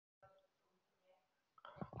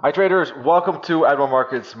Hi traders, welcome to Admiral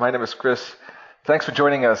Markets. My name is Chris. Thanks for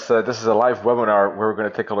joining us. This is a live webinar where we're going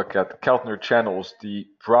to take a look at the Keltner channels. The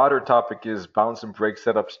broader topic is bounce and break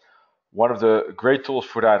setups. One of the great tools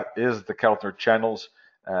for that is the Keltner channels,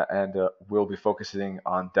 and we'll be focusing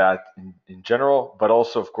on that in general, but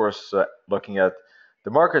also, of course, looking at the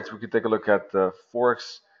markets. We could take a look at the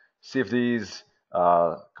Forex, CFDs,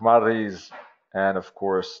 commodities, and of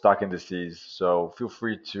course, stock indices. So feel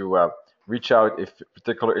free to reach out if a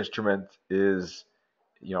particular instrument is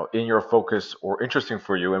in your focus or interesting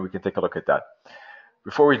for you, and we can take a look at that.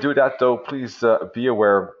 Before we do that, though, please be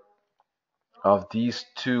aware of these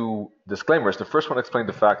two disclaimers. The first one explains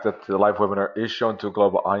the fact that the live webinar is shown to a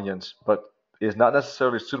global audience, but is not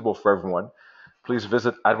necessarily suitable for everyone. Please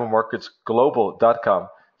visit admiralmarketsglobal.com,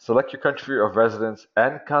 select your country of residence,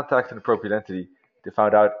 and contact an appropriate entity to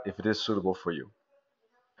find out if it is suitable for you.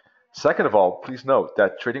 Second of all, please note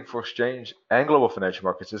that trading for exchange and global financial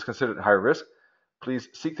markets is considered high risk. Please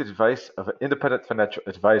seek the advice of an independent financial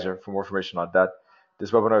advisor for more information on that.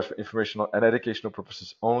 This webinar is for informational and educational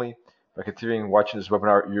purposes only. By continuing watching this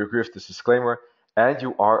webinar, you agree with this disclaimer and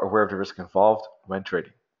you are aware of the risk involved when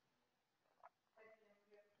trading.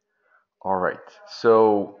 All right,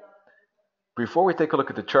 so before we take a look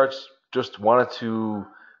at the charts, just wanted to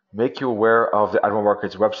make you aware of the Admiral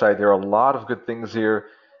Markets website. There are a lot of good things here.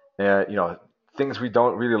 Things we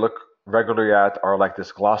don't really look regularly at are like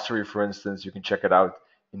this glossary, for instance. You can check it out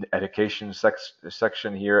in the education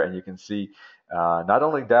section here, and you can see not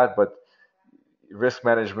only that, but risk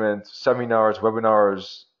management, seminars,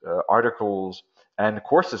 webinars, articles, and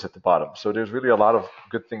courses at the bottom. So there's really a lot of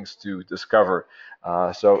good things to discover.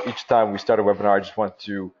 So each time we start a webinar, I just want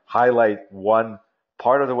to highlight one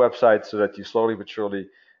part of the website so that you slowly but surely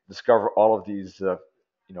discover all of these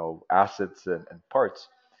assets and parts.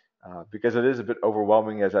 Because it is a bit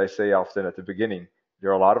overwhelming, as I say often at the beginning.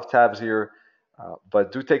 There are a lot of tabs here,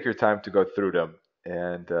 but do take your time to go through them,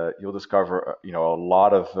 and you'll discover a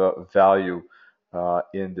lot of value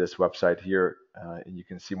in this website here. And you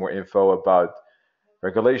can see more info about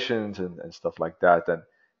regulations and stuff like that. And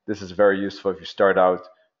this is very useful if you start out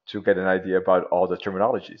to get an idea about all the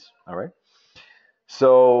terminologies. All right.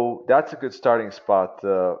 So that's a good starting spot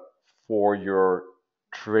for your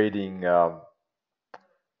trading,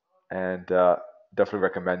 and definitely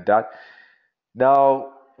recommend that.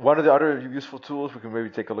 Now, one of the other useful tools, we can maybe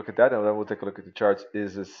take a look at that, and then we'll take a look at the charts,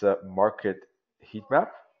 is this market heat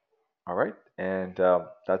map. All right, and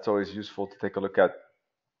that's always useful to take a look at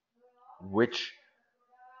which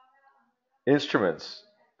instruments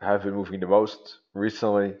have been moving the most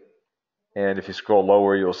recently. And if you scroll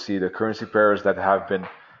lower, you'll see the currency pairs that have been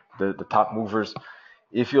the top movers.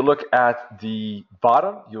 If you look at the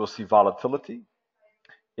bottom, you will see volatility.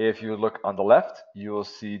 If you look on the left, you will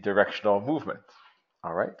see directional movement.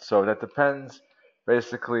 All right, so that depends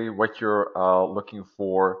basically what you're looking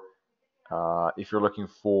for. If you're looking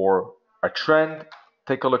for a trend,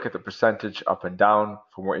 take a look at the percentage up and down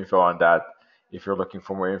for more info on that. If you're looking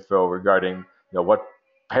for more info regarding what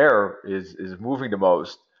pair is moving the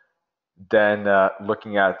most, then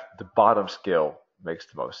looking at the bottom scale makes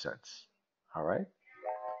the most sense. All right.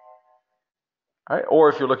 All right. Or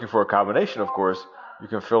if you're looking for a combination, of course, you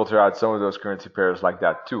can filter out some of those currency pairs like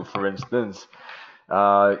that too. For instance,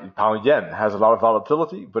 pound yen has a lot of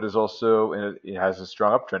volatility, but it has a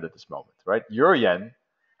strong uptrend at this moment, right? Euro yen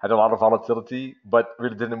had a lot of volatility, but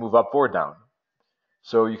really didn't move up or down.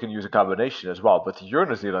 So you can use a combination as well. But the Euro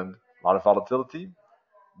New Zealand, a lot of volatility,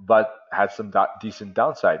 but had some decent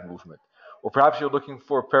downside movement. Or perhaps you're looking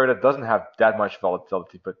for a pair that doesn't have that much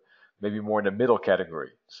volatility, but maybe more in the middle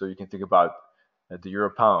category. So you can think about the euro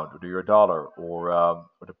pound or the euro dollar or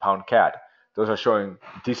the pound CAD. Those are showing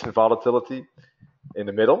decent volatility in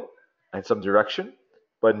the middle and some direction,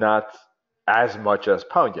 but not as much as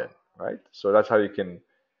pound yen, right? So that's how you can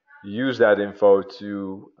use that info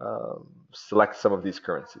to select some of these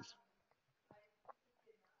currencies.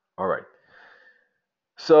 All right.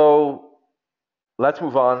 So let's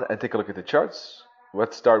move on and take a look at the charts.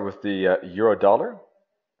 Let's start with the euro dollar.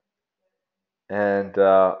 And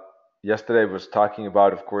yesterday I was talking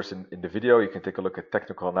about, of course, in the video, you can take a look at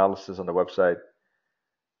technical analysis on the website.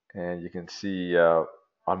 And you can see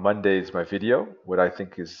on Mondays my video, what I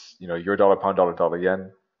think is, euro dollar, pound dollar, dollar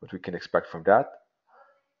yen, what we can expect from that.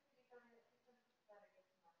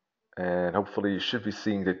 And hopefully you should be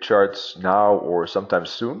seeing the charts now or sometime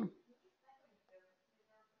soon.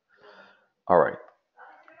 All right.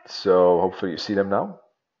 So hopefully you see them now.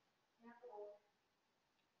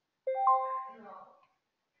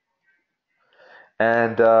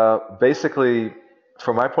 And basically,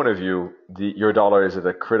 from my point of view, the euro dollar is at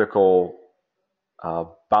a critical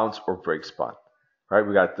bounce or break spot. Right?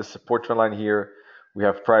 We got this support trend line here. We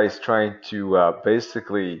have price trying to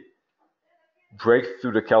basically break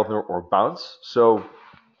through the Keltner or bounce. So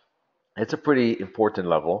it's a pretty important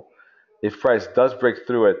level. If price does break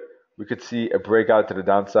through it, we could see a breakout to the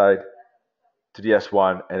downside to the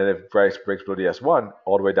S1, and then if price breaks below the S1,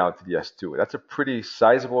 all the way down to the S2. That's a pretty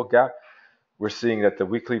sizable gap. We're seeing that the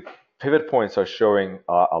weekly pivot points are showing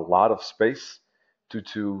a lot of space due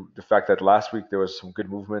to the fact that last week there was some good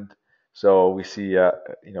movement. So we see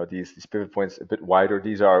these pivot points a bit wider.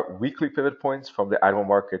 These are weekly pivot points from the Admiral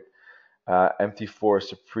Market MT4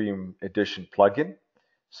 Supreme Edition plugin.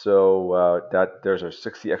 So that there's our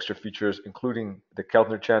 60 extra features, including the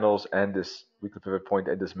Keltner channels and this weekly pivot point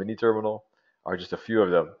and this mini terminal are just a few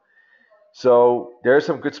of them. So there's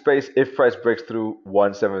some good space if price breaks through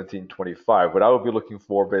 117.25. What I would be looking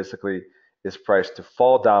for basically is price to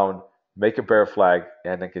fall down, make a bear flag,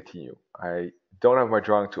 and then continue. I don't have my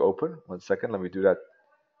drawing to open. 1 second, let me do that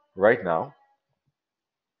right now.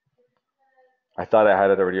 I thought I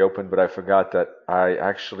had it already open, but I forgot that I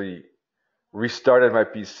actually restarted my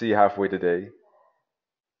PC halfway today.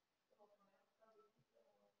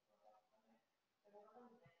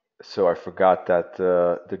 So I forgot that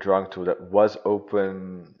the drawing tool that was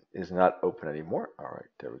open is not open anymore. All right,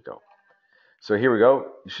 there we go. So here we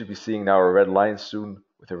go. You should be seeing now a red line soon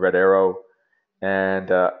with a red arrow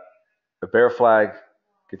and a bear flag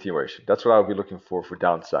continuation. That's what I would be looking for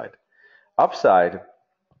downside. Upside,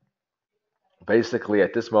 basically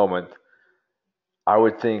at this moment, I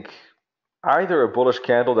would think either a bullish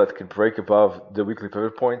candle that could break above the weekly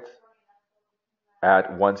pivot point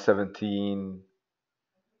at 117.60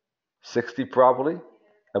 probably.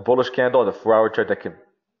 A bullish candle on the 4-hour chart that can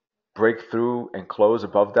break through and close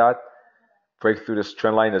above that, break through this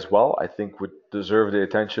trend line as well, I think would deserve the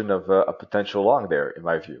attention of a potential long there, in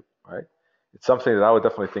my view. Right? It's something that I would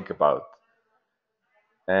definitely think about.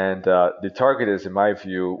 And the target is, in my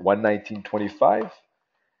view, 119.25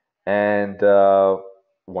 and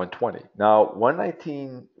 120. Now,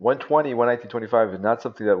 119, 120, 119.25 is not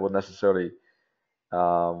something that will necessarily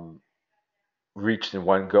reach in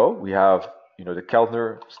one go. We have, the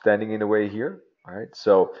Keltner standing in the way here. All right.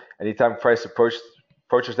 So anytime price approaches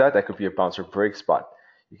that could be a bounce or break spot.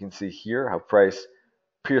 You can see here how price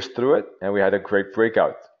pierced through it, and we had a great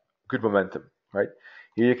breakout. Good momentum, right?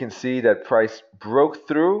 Here you can see that price broke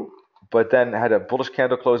through, but then had a bullish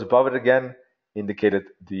candle close above it again,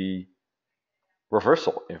 indicated the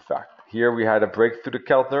reversal, in fact. Here we had a break through the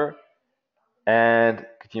Keltner and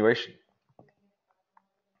continuation,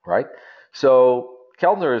 right? So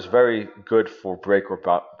Keltner is very good for break or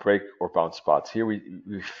bounce spots. Here we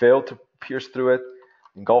failed to pierce through it,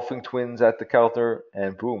 engulfing twins at the Keltner,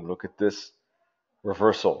 and boom, look at this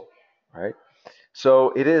reversal, right?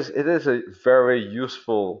 So it is a very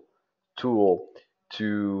useful tool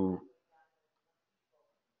to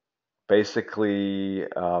basically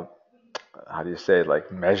how do you say it,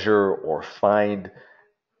 like measure or find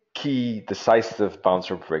key decisive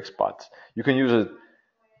bounce or break spots. You can use it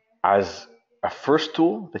as a first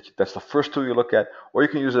tool, that's the first tool you look at, or you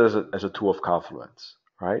can use it as a tool of confluence,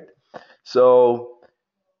 right? So,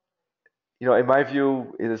 in my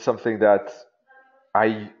view, it is something that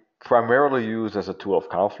I primarily use as a tool of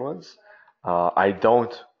confluence. I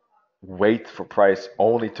don't wait for price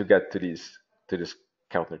only to get to these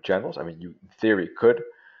Keltner channels. I mean, you in theory could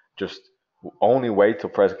just only wait till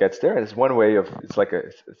price gets there. And it's one way of it's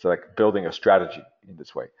like building a strategy in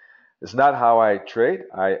this way. It's not how I trade.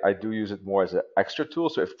 I do use it more as an extra tool.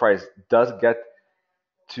 So if price does get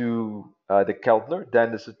to the Keltner,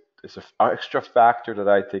 then it's an extra factor that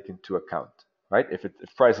I take into account, right? If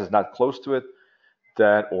price is not close to it,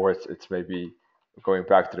 then or it's maybe going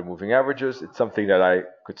back to the moving averages, it's something that I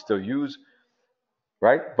could still use,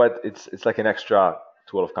 right? But it's like an extra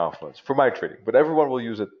tool of confluence for my trading. But everyone will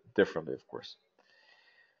use it differently, of course.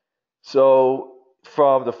 So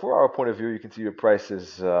from the 4-hour point of view, you can see the price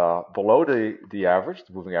is below the average,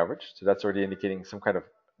 the moving average. So that's already indicating some kind of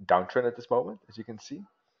downtrend at this moment, as you can see.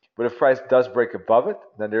 But if price does break above it,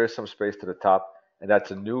 then there is some space to the top, and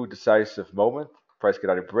that's a new decisive moment. Price could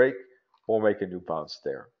either break or make a new bounce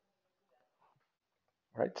there.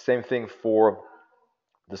 Right? Same thing for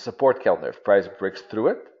the support Keltner. If price breaks through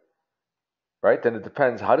it, right, then it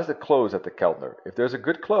depends. How does it close at the Keltner? If there's a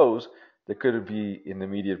good close, there could be an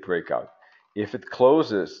immediate breakout. If it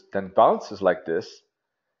closes, then bounces like this,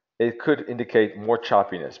 it could indicate more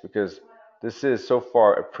choppiness because this is so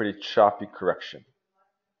far a pretty choppy correction.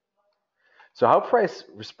 So how price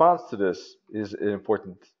responds to this is an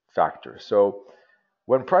important factor. So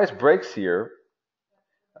when price breaks here,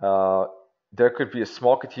 there could be a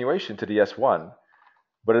small continuation to the S1,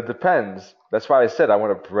 But it depends. That's why I said I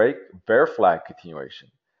want to break bear flag continuation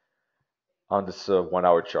on this 1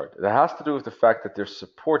 hour chart. That has to do with the fact that there's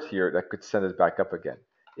support here that could send it back up again.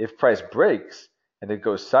 If price breaks and it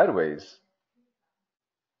goes sideways,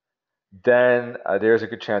 then there's a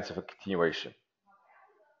good chance of a continuation.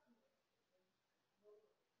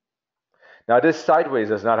 Now, this sideways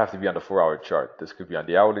does not have to be on the 4 hour chart. This could be on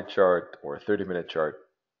the hourly chart or a 30-minute chart.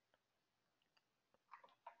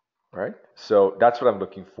 Right? So that's what I'm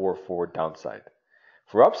looking for downside.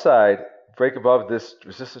 For upside, break above this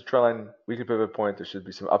resistance trendline, weekly pivot point, there should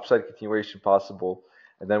be some upside continuation possible.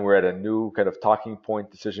 And then we're at a new kind of talking point,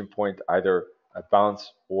 decision point, either a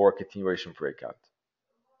bounce or a continuation breakout.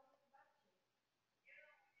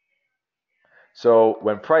 So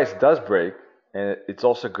when price does break, and it's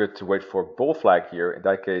also good to wait for a bull flag here, in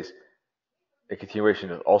that case, a continuation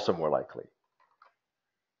is also more likely.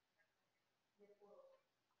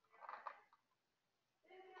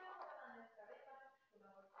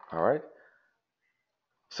 All right.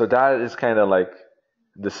 So that is kind of like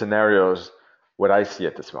the scenarios, what I see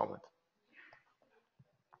at this moment.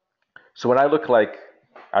 So when I look like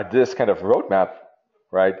at this kind of roadmap,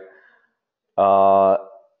 right, uh,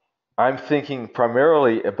 I'm thinking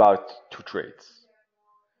primarily about two trades.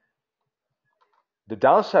 The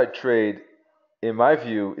downside trade, in my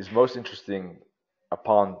view, is most interesting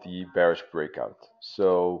upon the bearish breakout.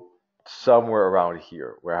 So somewhere around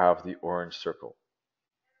here, where I have the orange circle.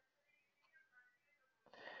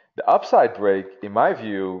 The upside break, in my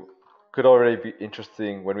view, could already be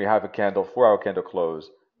interesting when we have a candle, 4 hour candle close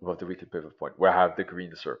above the weekly pivot point, where I have the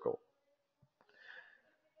green circle.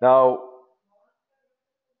 Now,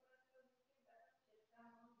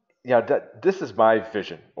 this is my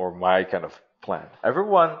vision or my kind of plan.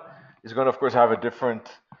 Everyone is going to, of course, have a different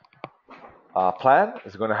plan.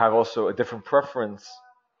 Is going to have also a different preference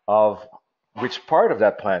of which part of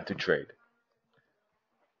that plan to trade.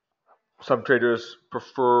 Some traders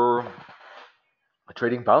prefer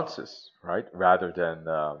trading bounces, right, rather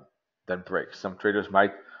than breaks. Some traders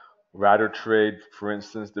might rather trade, for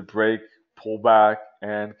instance, the break, pullback,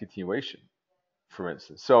 and continuation, for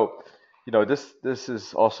instance. So, this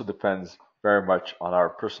is also depends very much on our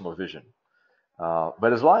personal vision.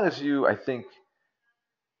 But as long as you, I think,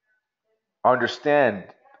 understand,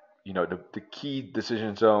 the key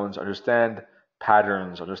decision zones, understand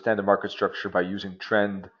patterns, understand the market structure by using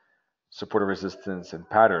trend, support and resistance, and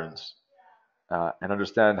patterns, and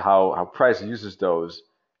understand how price uses those,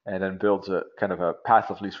 and then builds a kind of a path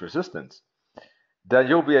of least resistance, then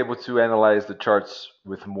you'll be able to analyze the charts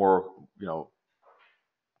with more,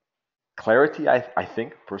 clarity. I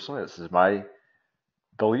think personally, this is my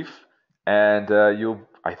belief, and you'll,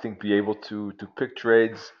 I think, be able to pick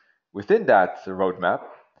trades within that roadmap.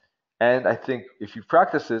 And I think if you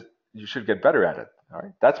practice it, you should get better at it. All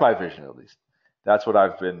right, that's my vision, at least. That's what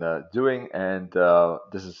I've been doing, and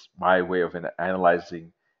this is my way of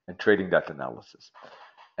analyzing and trading that analysis.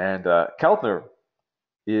 And Keltner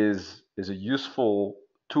is a useful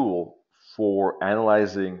tool for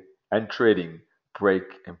analyzing and trading break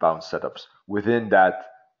and bounce setups within that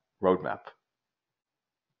roadmap.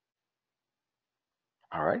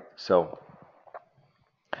 All right, so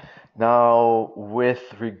now with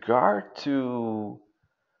regard to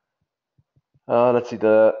let's see,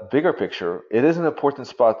 the bigger picture, it is an important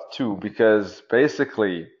spot too, because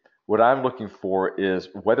basically what I'm looking for is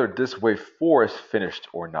whether this wave 4 is finished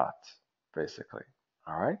or not, basically.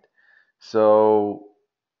 All right, so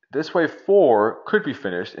this wave 4 could be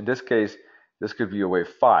finished. In this case, this could be a wave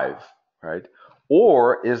 5, right?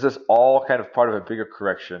 Or is this all kind of part of a bigger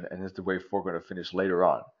correction, and is the wave 4 going to finish later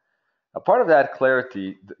on? A part of that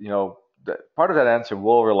clarity, part of that answer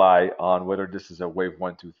will rely on whether this is a wave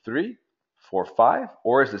 1, 2, 3, 4, 5,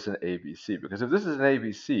 or is this an ABC? Because if this is an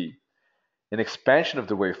ABC, an expansion of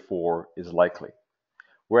the wave 4 is likely.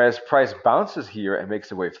 Whereas price bounces here and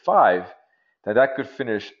makes a wave 5, then that could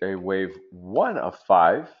finish a wave 1 of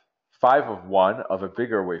 5, 5 of 1 of a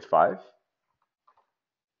bigger wave 5.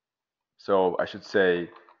 So I should say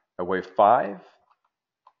a wave 5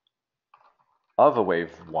 of a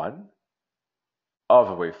wave 1 of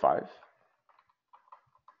a wave 5.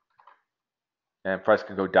 And price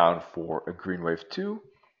can go down for a green wave 2,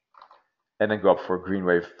 and then go up for a green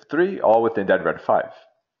wave 3, all within that red 5,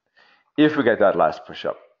 if we get that last push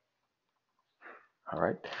up. All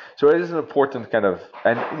right, so it is an important kind of,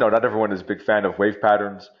 and not everyone is a big fan of wave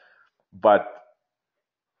patterns, but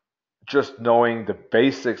just knowing the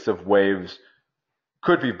basics of waves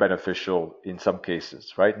could be beneficial in some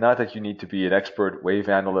cases, right? Not that you need to be an expert wave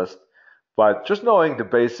analyst, but just knowing the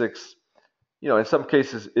basics, in some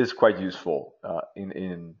cases is quite useful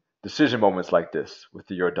in decision moments like this with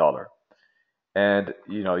the euro dollar. And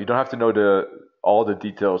you don't have to know all the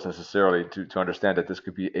details necessarily to understand that this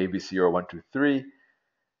could be ABC or 1, 2, 3,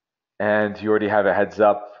 and you already have a heads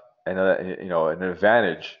up and an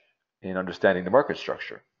advantage in understanding the market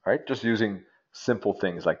structure, right? Just using simple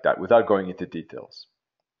things like that without going into details.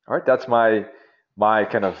 All right, that's my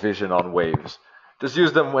kind of vision on waves. Just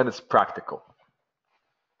use them when it's practical.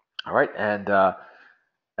 All right, and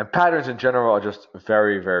patterns in general are just a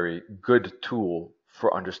very, very good tool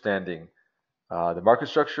for understanding the market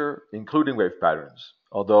structure, including wave patterns.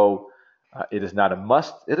 Although it is not a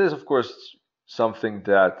must, it is, of course, something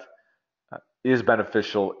that is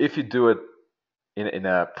beneficial if you do it in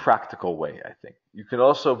a practical way, I think. You can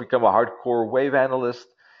also become a hardcore wave analyst.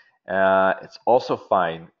 It's also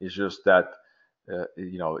fine. It's just that,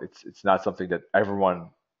 it's not something that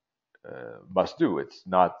everyone must do. It's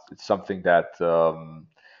something that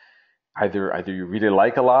either you really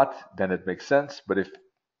like a lot, then it makes sense. But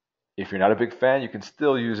if you're not a big fan, you can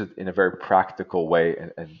still use it in a very practical way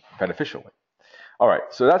and beneficial way. All right,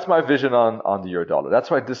 so that's my vision on the euro dollar.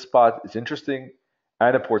 That's why this spot is interesting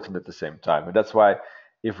and important at the same time. And that's why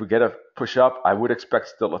if we get a push up, I would expect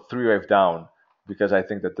still a three-wave down, because I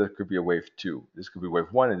think that there could be a wave two. This could be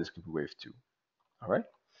wave one and this could be wave two. All right.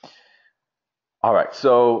 All right,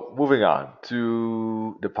 so moving on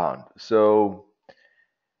to the pound. So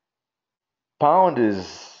pound is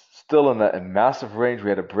still in a massive range. We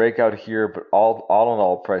had a breakout here, but all in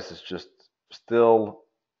all, price is just still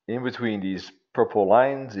in between these purple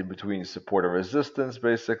lines, in between support and resistance,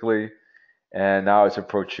 basically. And now it's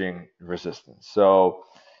approaching resistance. So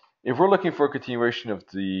if we're looking for a continuation of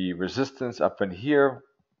the resistance up in here,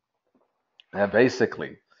 and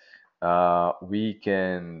basically we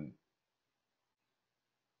can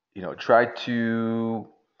try to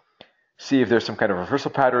see if there's some kind of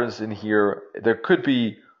reversal patterns in here. There could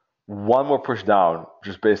be one more push down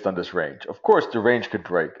just based on this range. Of course, the range could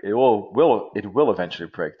break. It will eventually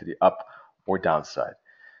break to the up or downside.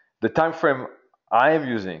 The time frame I am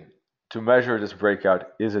using to measure this breakout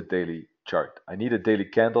is a daily chart. I need a daily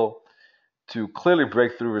candle to clearly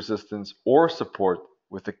break through resistance or support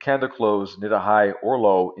with the candle close near the high or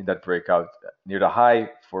low in that breakout, near the high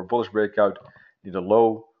for a bullish breakout, near the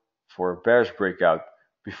low for a bearish breakout,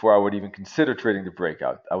 before I would even consider trading the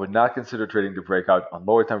breakout. I would not consider trading the breakout on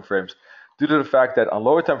lower time frames due to the fact that on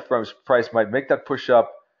lower time frames, price might make that push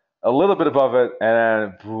up a little bit above it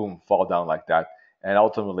and then boom, fall down like that, and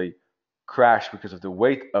ultimately crash because of the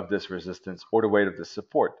weight of this resistance or the weight of this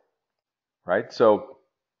support, right? So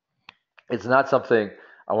it's not something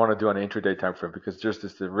I want to do on an intraday time frame, because just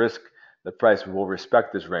is the risk the price will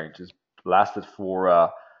respect this range. It's lasted for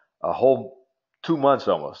a whole 2 months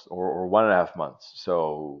almost, or 1.5 months.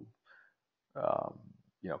 So,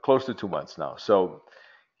 close to 2 months now. So,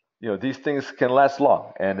 these things can last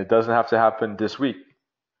long, and it doesn't have to happen this week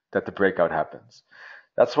that the breakout happens.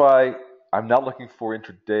 That's why I'm not looking for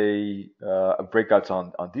intraday breakouts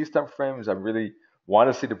on these time frames. I really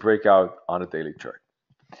want to see the breakout on a daily chart.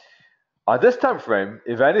 On this time frame,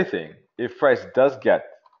 if anything, if price does get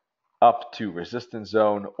up to resistance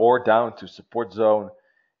zone or down to support zone,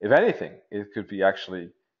 if anything, it could be actually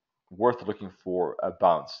worth looking for a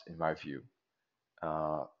bounce, in my view.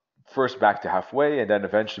 First back to halfway, and then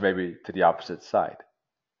eventually maybe to the opposite side.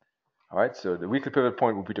 All right, so the weekly pivot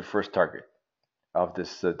point will be the first target of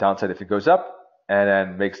this downside if it goes up and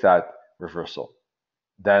then makes that reversal.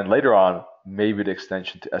 Then later on, maybe the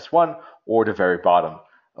extension to S1 or the very bottom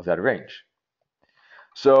of that range.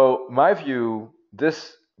 So my view,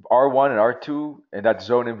 this R1 and R2 and that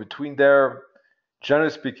zone in between there,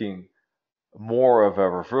 generally speaking, more of a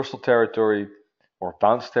reversal territory or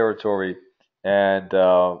bounce territory, and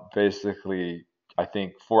basically I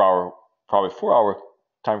think probably 4 hour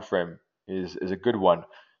time frame is a good one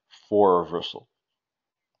for a reversal.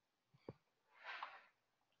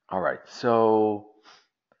 All right, so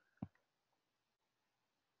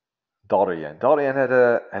dollar yen. Dollar yen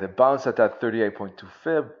had a bounce at that 38.2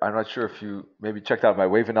 fib. I'm not sure if you maybe checked out my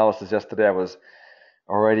wave analysis yesterday. I was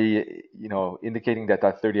already indicating that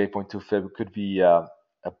 38.2 fib could be a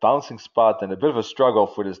bouncing spot and a bit of a struggle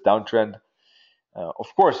for this downtrend. Of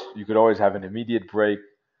course, you could always have an immediate break,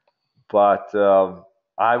 but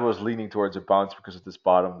I was leaning towards a bounce because of this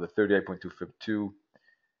bottom, the 38.2 fib 2,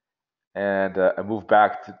 and a move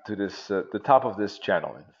back to this the top of this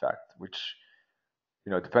channel, in fact, which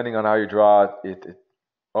depending on how you draw it, it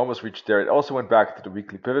almost reached there. It also went back to the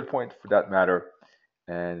weekly pivot point, for that matter,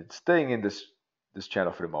 and it's staying in this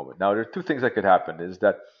channel for the moment. Now, there are two things that could happen.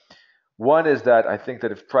 One is that I think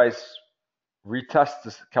that if price retests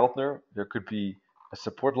this Keltner, there could be a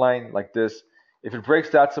support line like this If it breaks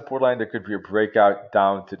that support line, there could be a breakout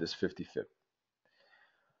down to this 50 fib.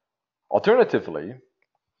 Alternatively,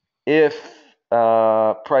 if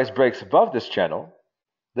price breaks above this channel,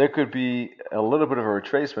 there could be a little bit of a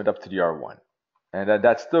retracement up to the R1. And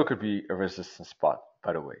that still could be a resistance spot,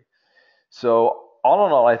 by the way. So all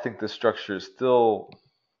in all, I think the structure is still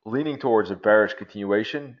leaning towards a bearish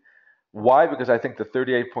continuation. Why? Because I think the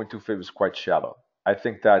 38.2 fib is quite shallow. I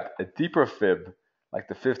think that a deeper fib, like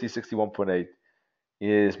the 50, 61.8,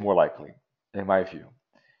 is more likely, in my view.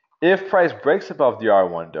 If price breaks above the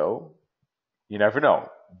R1, though, you never know.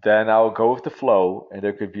 Then I'll go with the flow, and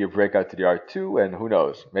there could be a breakout to the R2, and who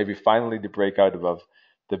knows, maybe finally the breakout above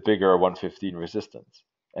the bigger 115 resistance.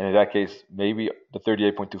 And in that case, maybe the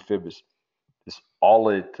 38.2 fib is all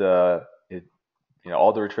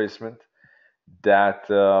all the retracement that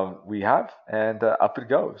we have, and up it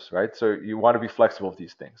goes, right? So you want to be flexible with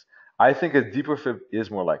these things. I think a deeper fib is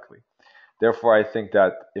more likely. Therefore, I think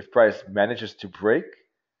that if price manages to break,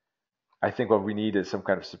 I think what we need is some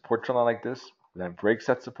kind of support trend line like this, then breaks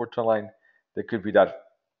that support trend line. There could be that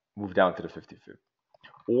move down to the 50 fib.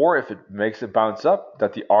 Or if it makes it bounce up,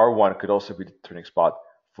 that the R1 could also be the turning spot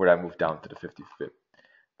for that move down to the 50 fib.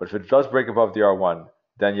 But if it does break above the R1,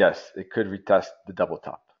 then yes, it could retest the double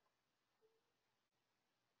top.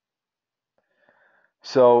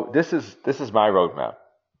 So this is my roadmap,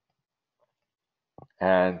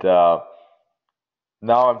 and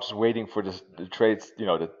now I'm just waiting for the trades,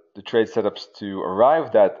 the trade setups to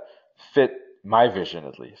arrive that fit my vision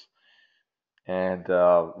at least. And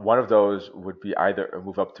one of those would be either a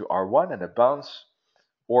move up to R1 and a bounce,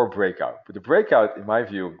 or a breakout. But the breakout, in my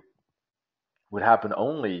view, would happen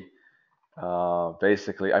only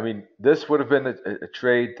basically. I mean, this would have been a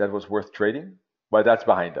trade that was worth trading, but that's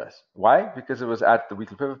behind us. Why? Because it was at the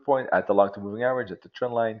weekly pivot point, at the long-term moving average, at the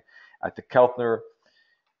trend line, at the Keltner.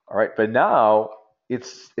 All right, but now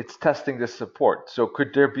it's testing this support. So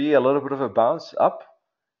could there be a little bit of a bounce up?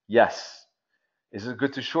 Yes. Is it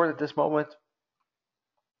good to short at this moment?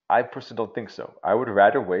 I personally don't think so. I would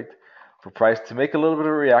rather wait for price to make a little bit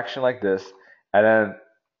of a reaction like this and then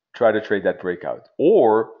try to trade that breakout.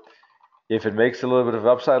 Or if it makes a little bit of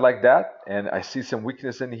upside like that and I see some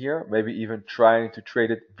weakness in here, maybe even trying to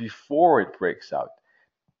trade it before it breaks out,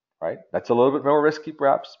 right? That's a little bit more risky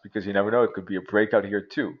perhaps because you never know, it could be a breakout here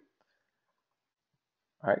too.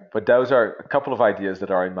 All right, but those are a couple of ideas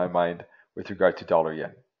that are in my mind with regard to dollar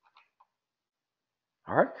yen.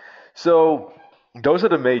 All right, so those are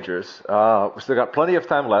the majors. We still got plenty of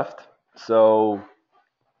time left. So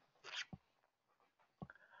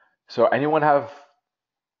anyone have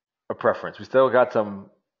a preference? We still got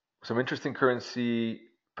some interesting currency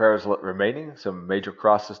pairs remaining, some major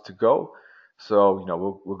crosses to go. So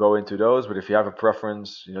we'll go into those. But if you have a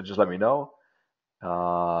preference, just let me know,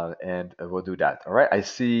 and we'll do that. All right. I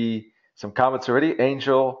see some comments already.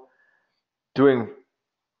 Angel doing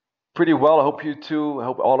pretty well. I hope you too. I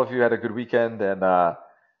hope all of you had a good weekend,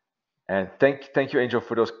 and thank you, Angel,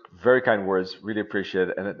 for those very kind words. Really appreciate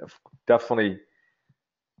it, and it definitely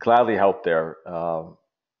gladly helped there,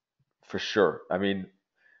 for sure. I mean,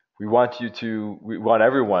 we want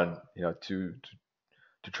everyone, to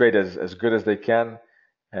trade as good as they can,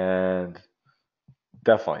 and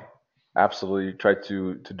definitely, absolutely try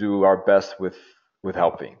to do our best with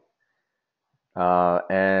helping.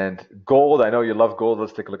 And gold, I know you love gold.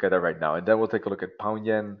 Let's take a look at that right now, and then we'll take a look at pound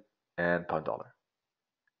yen and pound dollar.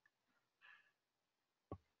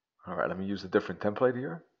 All right, let me use a different template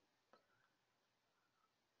here.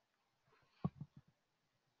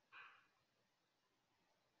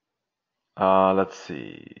 Let's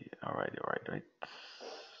see. All right.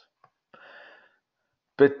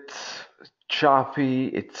 Bit choppy.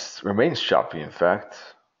 It remains choppy, in fact.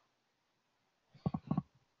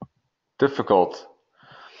 Difficult.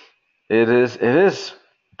 It is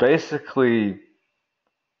basically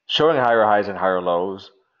showing higher highs and higher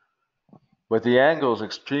lows, but the angle is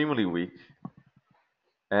extremely weak,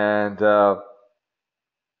 and the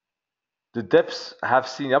dips have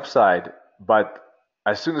seen upside, but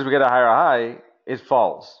as soon as we get a higher high, it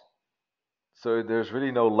falls. So there's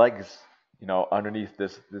really no legs, underneath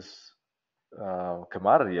this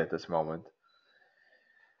commodity at this moment,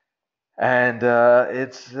 and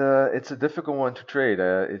it's a difficult one to trade.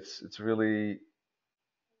 It's really,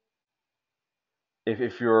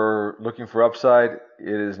 if you're looking for upside,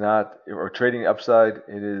 it is not, or trading upside,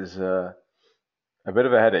 it is a bit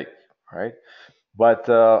of a headache, right? But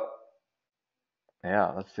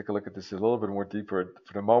yeah, let's take a look at this a little bit more deeper.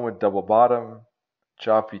 For the moment, double bottom,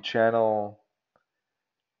 choppy channel.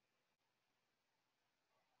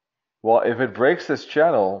 Well, if it breaks this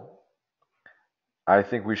channel, I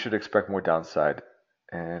think we should expect more downside,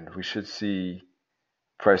 and we should see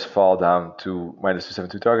price fall down to minus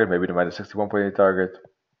 272 target, maybe the minus 61.8 target,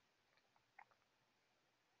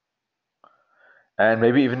 and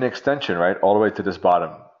maybe even an extension, right, all the way to this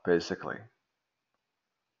bottom, basically,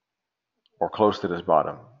 or close to this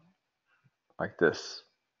bottom, like this.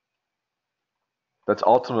 That's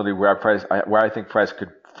ultimately where I think price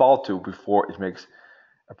could fall to before it makes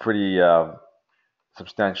a pretty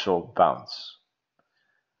substantial bounce.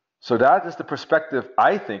 So that is the perspective,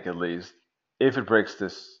 I think, at least, if it breaks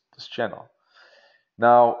this channel.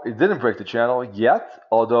 Now, it didn't break the channel yet,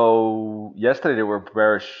 although yesterday there were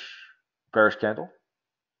bearish candle,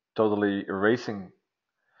 totally erasing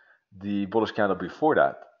the bullish candle before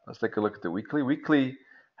that. Let's take a look at the weekly. Weekly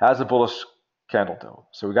has a bullish candle though,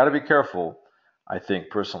 so we got to be careful, I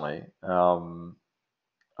think personally, about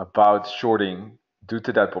shorting due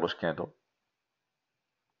to that bullish candle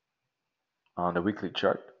on the weekly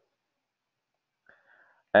chart.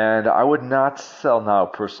 And I would not sell now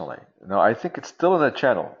personally. No, I think it's still in the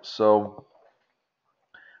channel. So,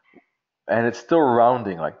 and it's still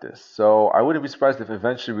rounding like this. So I wouldn't be surprised if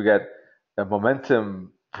eventually we get a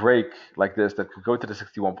momentum break like this that could go to the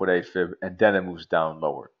 61.8 fib and then it moves down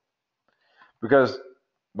lower. Because,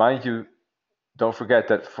 mind you, don't forget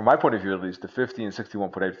that from my point of view at least, the 50 and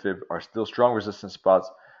 61.8 fib are still strong resistance spots.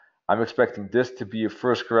 I'm expecting this to be a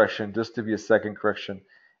first correction, this to be a second correction,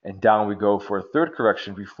 and down we go for a third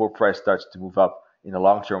correction before price starts to move up in a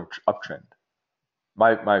long-term uptrend.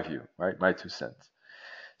 My view, right? My 2 cents.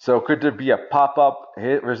 So could there be a pop-up,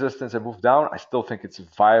 hit resistance and move down? I still think it's a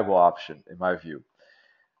viable option in my view.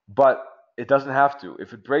 But it doesn't have to.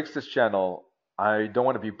 If it breaks this channel, I don't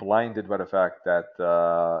want to be blinded by the fact that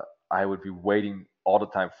I would be waiting all the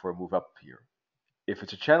time for a move up here. If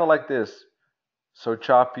it's a channel like this, so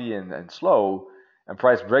choppy and slow, and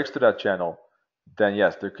price breaks to that channel, then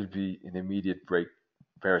yes, there could be an immediate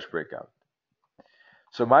bearish breakout.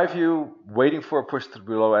 So my view, waiting for a push to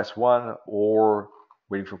below S1 or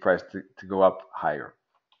waiting for price to go up higher.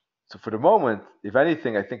 So for the moment, if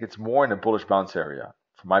anything, I think it's more in a bullish bounce area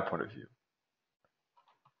from my point of view.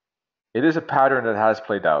 It is a pattern that has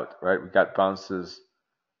played out, right? We got bounces.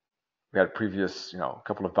 We had previous, a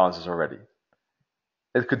couple of bounces already.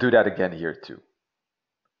 It could do that again here too.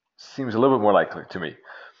 Seems a little bit more likely to me.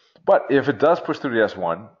 But if it does push through the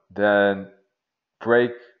S1, then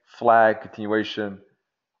break, flag, continuation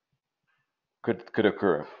could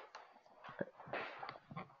occur.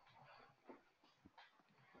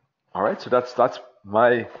 All right, so that's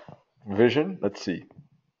my vision. Let's see.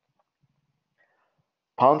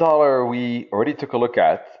 Pound dollar we already took a look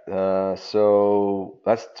at. So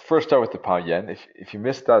let's first start with the pound yen. If you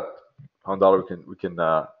missed that pound dollar, we can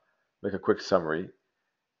make a quick summary.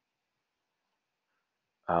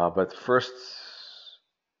 But first,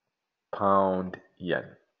 pound yen.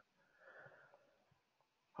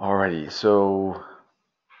 Alrighty, so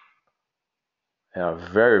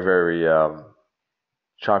very, very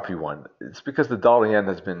choppy one. It's because the dollar yen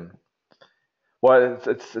has been, well,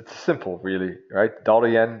 it's simple really, right? Dollar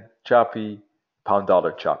yen choppy, pound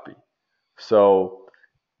dollar choppy. So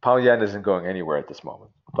pound yen isn't going anywhere at this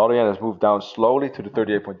moment. Dollar yen has moved down slowly to the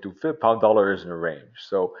 38.2 fib. Pound dollar is in a range.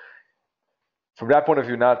 So from that point of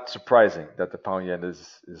view, not surprising that the pound yen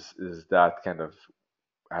is that kind of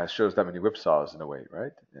shows that many whipsaws in a way,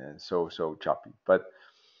 right? And so choppy. But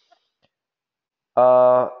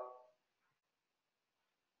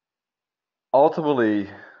ultimately,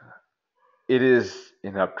 it is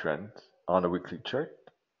an uptrend on a weekly chart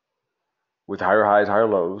with higher highs, higher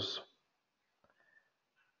lows.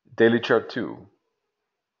 Daily chart too.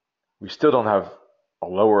 We still don't have a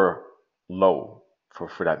lower low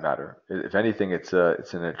for that matter. If anything, it's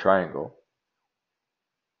in a triangle.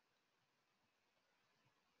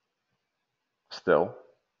 Still,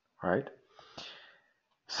 right?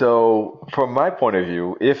 So from my point of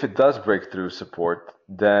view, if it does break through support,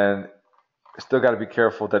 then still got to be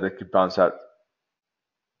careful that it could bounce out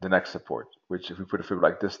the next support, which if we put a fib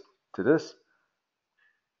like this to this,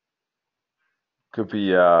 could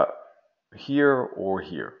be here or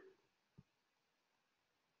here.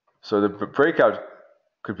 So the breakout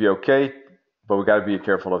could be okay, but we got to be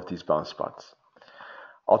careful of these bounce spots.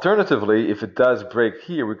 Alternatively, if it does break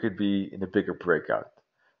here, we could be in a bigger breakout.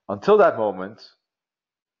 Until that moment,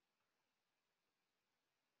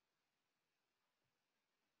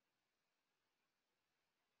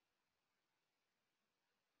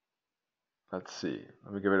 let's see.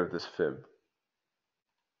 Let me get rid of this fib.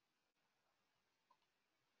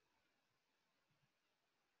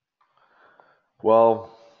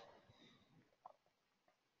 Well,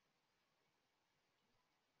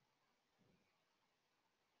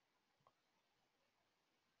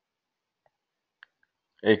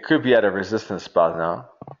 It could be at a resistance spot now,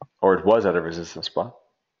 or it was at a resistance spot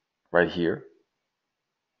right here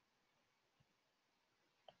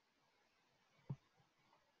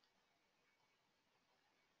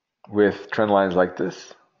with trend lines like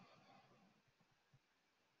this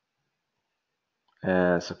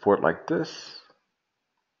and support like this.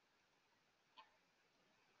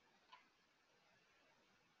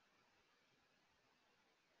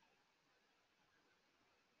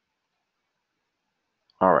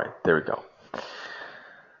 All right, there we go.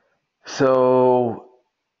 So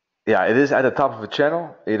yeah, it is at the top of the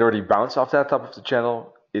channel. It already bounced off that top of the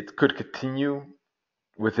channel. It could continue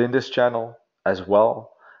within this channel as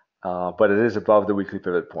well, but it is above the weekly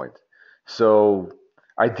pivot point. So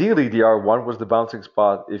ideally, the R1 was the bouncing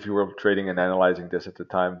spot if you were trading and analyzing this at the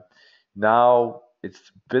time. Now it's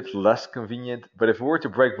a bit less convenient, but if we were to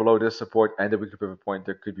break below this support and the weekly pivot point,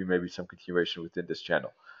 there could be maybe some continuation within this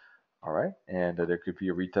channel. All right, and there could be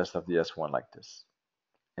a retest of the S1 like this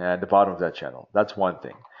and the bottom of that channel. That's one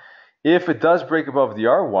thing. If it does break above the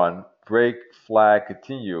R1, break, flag,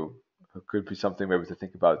 continue, could be something maybe to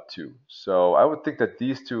think about too. So I would think that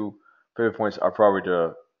these two pivot points are probably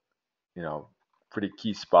the, pretty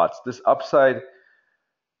key spots. This upside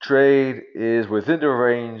trade is within the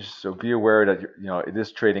range, so be aware that it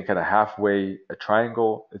is trading kind of halfway a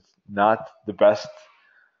triangle. It's not the best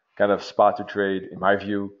kind of spot to trade in my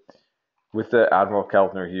view with the Admiral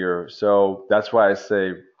Keltner here. So that's why I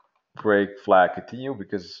say break, flag, continue,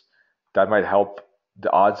 because that might help the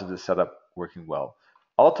odds of the setup working well.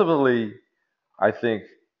 Ultimately, I think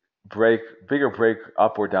bigger break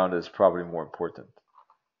up or down is probably more important.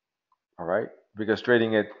 All right, because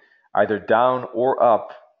trading it either down or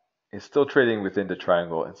up is still trading within the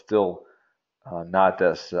triangle and still not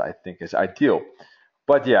as I think is ideal.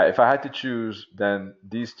 But yeah, if I had to choose, then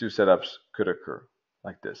these two setups could occur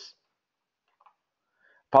like this.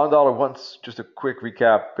 Pound dollar once, just a quick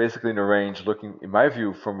recap, basically in a range, looking in my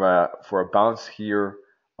view for a bounce here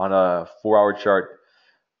on a 4-hour chart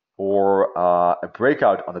or a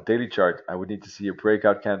breakout on the daily chart. I would need to see a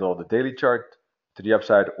breakout candle on the daily chart to the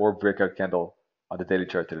upside or breakout candle on the daily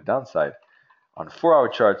chart to the downside. On 4-hour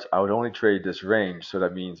charts, I would only trade this range, so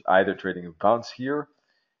that means either trading a bounce here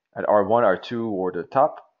at R1, R2, or the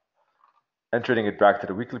top, and trading it back to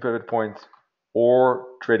the weekly pivot point, or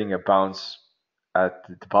trading a bounce at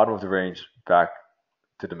the bottom of the range back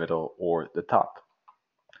to the middle or the top.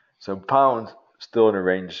 So pound still in a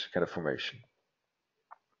range kind of formation.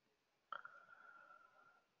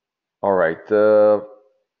 All right, the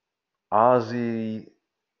Aussie.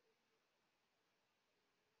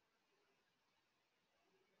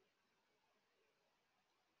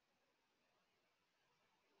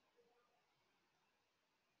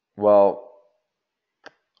 Well,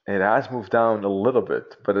 it has moved down a little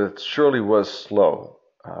bit, but it surely was slow,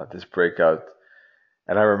 this breakout.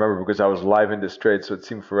 And I remember because I was live in this trade, so it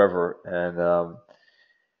seemed forever. And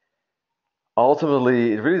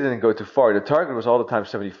ultimately, it really didn't go too far. The target was all the time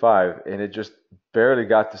 75, and it just barely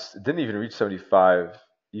got this. It didn't even reach 75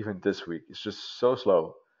 even this week. It's just so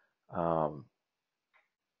slow. Um,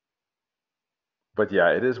 but yeah,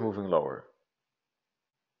 it is moving lower.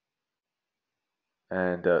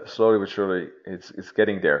 And slowly but surely, it's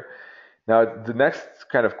getting there. Now, the next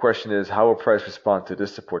kind of question is how will price respond to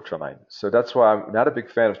this support trend line? So that's why I'm not a big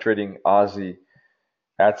fan of trading Aussie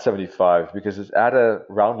at 75 because it's at a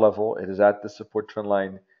round level. It is at the support trend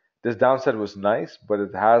line. This downside was nice, but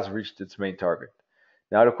it has reached its main target.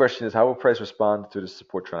 Now the question is how will price respond to the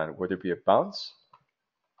support trend line? Would there be a bounce,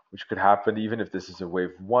 which could happen even if this is a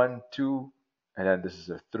wave 1, 2, and then this is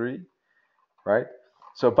a 3, right?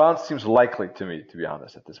 So a bounce seems likely to me, to be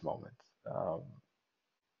honest, at this moment.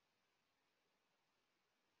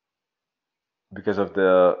 Because of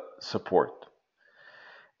the support.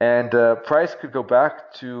 And price could go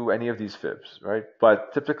back to any of these fibs, right?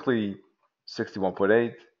 But typically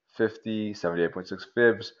 61.8, 50, 78.6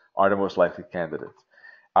 fibs are the most likely candidates.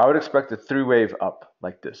 I would expect a 3-wave up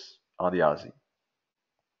like this on the Aussie.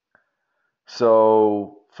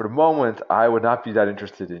 So for the moment, I would not be that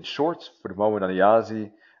interested in shorts. For the moment on the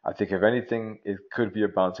Aussie, I think if anything, it could be a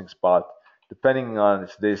bouncing spot. Depending on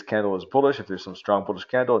if today's candle is bullish, if there's some strong bullish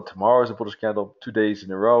candle, and tomorrow is a bullish candle, 2 days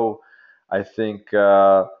in a row, I think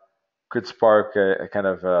could spark a kind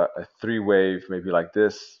of a 3-wave, maybe like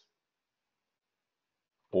this,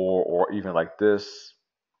 or even like this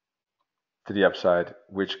to the upside,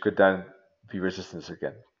 which could then be resistance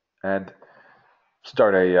again and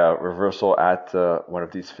start a reversal at one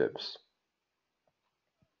of these fibs.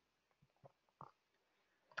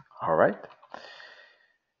 All right.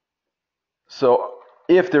 So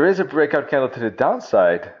if there is a breakout candle to the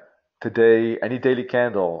downside, today, any daily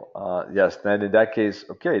candle, yes, then in that case,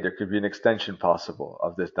 okay, there could be an extension possible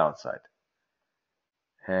of this downside.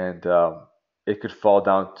 And it could fall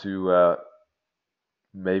down to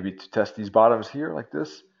maybe to test these bottoms here like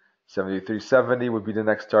this. 73.70 would be the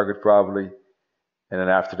next target probably. And then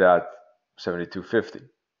after that, 72.50.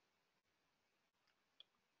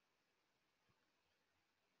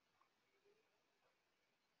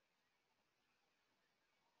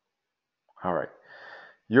 All right.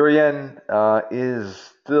 Euro yen is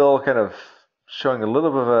still kind of showing a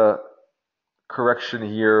little bit of a correction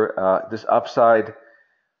here. This upside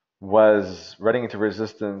was running into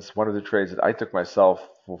resistance. One of the trades that I took myself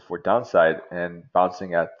for downside and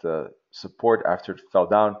bouncing at support after it fell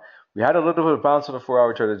down. We had a little bit of bounce on the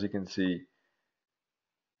 4-hour chart, as you can see.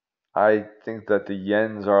 I think that the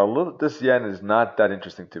yens are a little. This yen is not that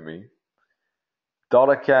interesting to me.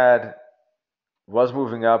 Dollar CAD was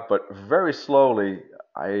moving up, but very slowly.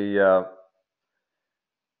 I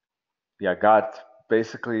got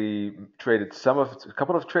basically traded a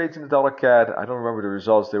couple of trades in the dollar CAD. I don't remember the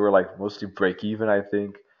results. They were like mostly break even, I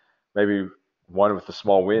think. Maybe one with a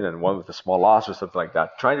small win and one with a small loss or something like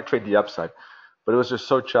that. Trying to trade the upside, but it was just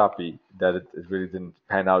so choppy that it really didn't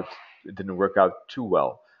pan out. It didn't work out too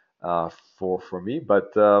well for me.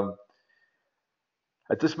 But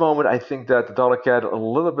at this moment, I think that the dollar CAD a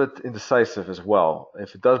little bit indecisive as well.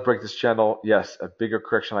 If it does break this channel, yes, a bigger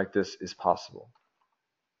correction like this is possible.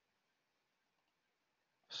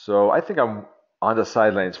 So I think I'm on the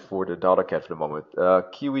sidelines for the dollar CAD for the moment.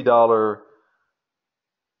 Kiwi dollar,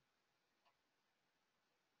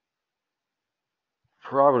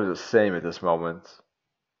 probably the same at this moment.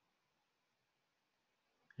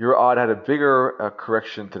 Euro odd had a bigger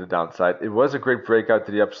correction to the downside. It was a great breakout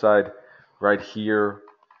to the upside right here,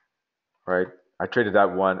 right? I traded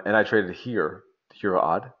that one, and I traded here, the Euro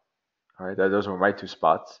odd. All right, those were my two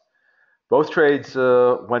spots. Both trades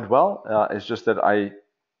went well. It's just that I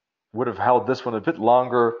would have held this one a bit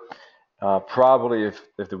longer, probably if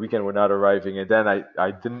the weekend were not arriving. And then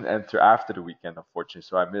I didn't enter after the weekend, unfortunately.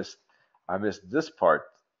 So I missed this part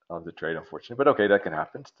of the trade, unfortunately. But okay, that can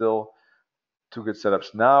happen. Still two good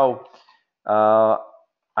setups. Now,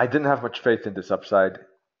 I didn't have much faith in this upside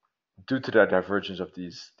due to the divergence of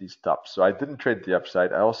these tops. So I didn't trade the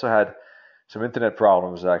upside. I also had some internet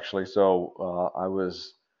problems actually, so I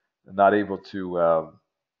was not able to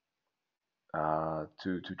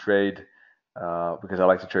trade because I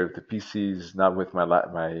like to trade with the PCs, not with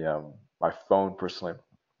my phone personally.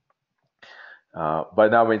 But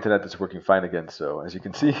now my internet is working fine again. So as you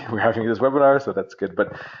can see, we're having this webinar, so that's good.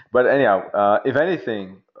 But anyhow, if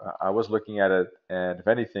anything, I was looking at it, and if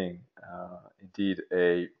anything, indeed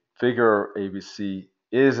a bigger ABC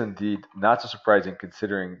is indeed not so surprising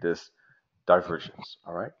considering this divergence.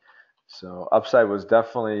 All right, so upside was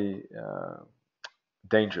definitely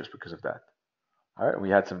dangerous because of that. All right,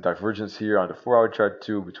 we had some divergence here on the 4-hour chart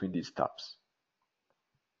too between these tops.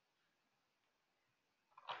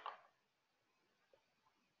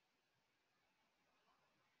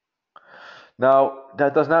 Now,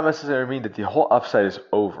 that does not necessarily mean that the whole upside is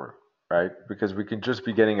over, right? Because we can just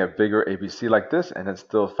be getting a bigger ABC like this and then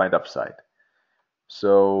still find upside.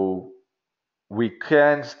 So we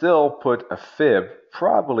can still put a fib,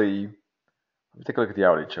 probably, let me take a look at the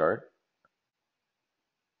hourly chart.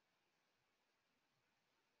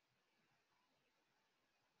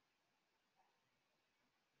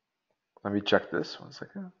 Let me check this 1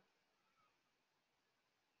 second.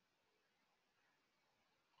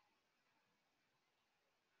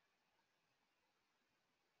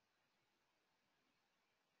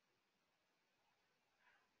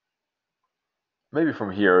 Maybe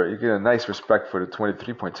from here, you get a nice respect for the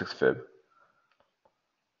 23.6 fib.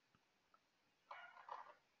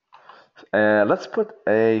 And let's put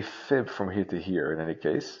a fib from here to here in any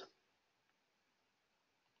case.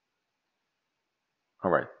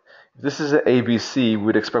 All right. If this is an ABC,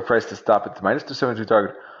 we'd expect price to stop at the minus 272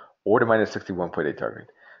 target or the minus 61.8 target.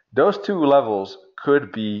 Those two levels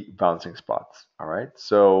could be bouncing spots. All right.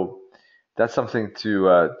 So that's something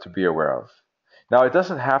to be aware of. Now, it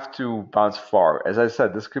doesn't have to bounce far. As I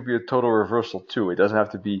said, this could be a total reversal too. It doesn't have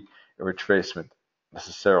to be a retracement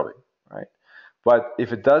necessarily, right? But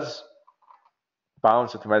if it does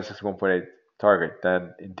bounce at the minus 61.8 target,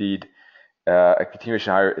 then indeed a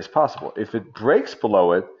continuation higher is possible. If it breaks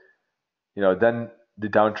below it, then the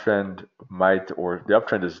downtrend might, or the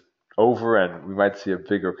uptrend is over, and we might see a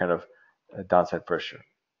bigger kind of downside pressure.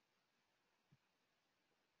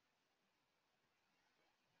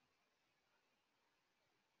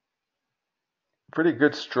 Pretty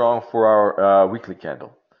good, strong for our weekly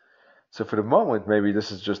candle. So for the moment, maybe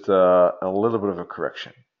this is just a little bit of a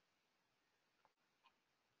correction.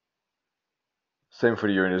 Same for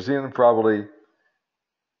the Euro New Zealand, probably.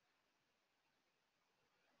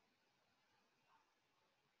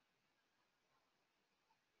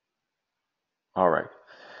 All right.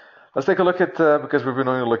 Let's take a look at, because we've been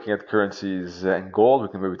only looking at currencies and gold, we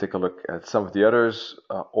can maybe take a look at some of the others.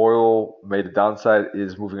 Oil made a downside,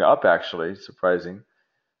 is moving up actually, surprising.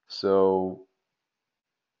 So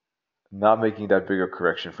not making that bigger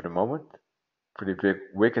correction for the moment. Pretty big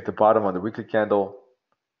wick at the bottom on the weekly candle.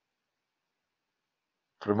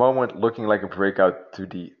 For the moment, looking like a breakout to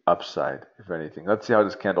the upside, if anything. Let's see how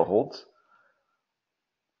this candle holds.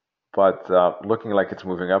 But looking like it's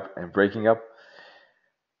moving up and breaking up.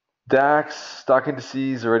 DAX, stock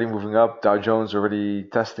indices already moving up. Dow Jones already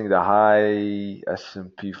testing the high.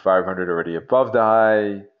 S&P 500 already above the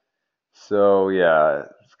high. So yeah,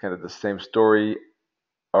 it's kind of the same story.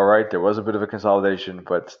 All right, there was a bit of a consolidation,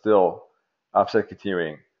 but still upside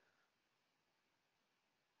continuing.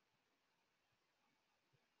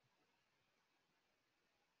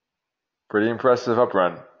 Pretty impressive up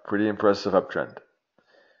run. Pretty impressive uptrend.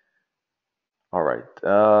 All right,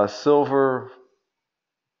 silver,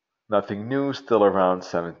 nothing new, still around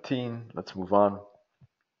 17. Let's move on.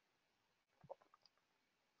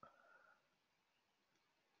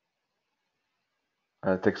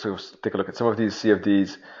 Take a look at some of these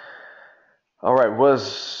CFDs. All right,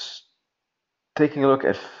 was taking a look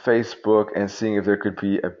at Facebook and seeing if there could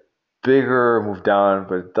be a bigger move down,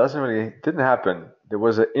 but it didn't happen. There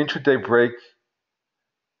was an intraday break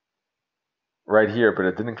right here, but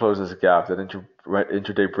it didn't close as a gap. That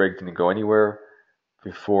intraday break didn't go anywhere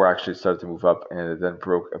before actually it started to move up, and it then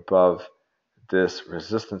broke above this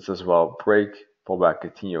resistance as well. Break, pullback,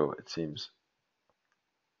 continue, it seems.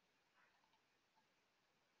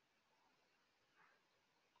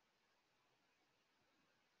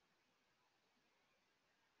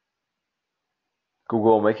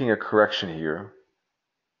 Google making a correction here.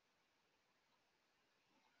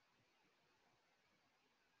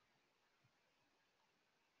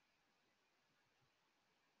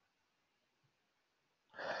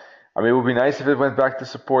 I mean, it would be nice if it went back to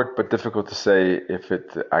support, but difficult to say if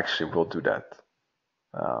it actually will do that.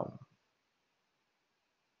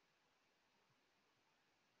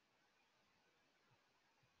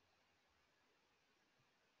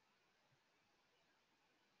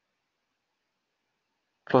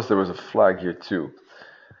 Plus, there was a flag here too.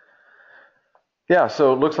 Yeah,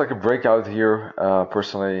 so it looks like a breakout here,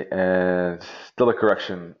 personally, and still a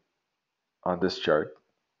correction on this chart.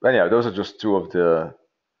 But yeah, those are just some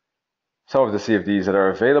of the CFDs that are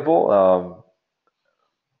available.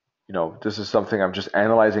 This is something I'm just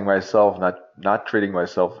analyzing myself, not trading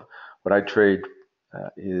myself. What I trade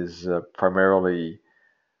is primarily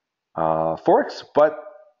Forex, but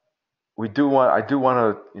I do want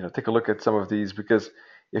to take a look at some of these, because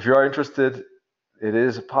if you are interested, it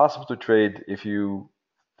is possible to trade. If you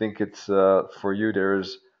think it's for you,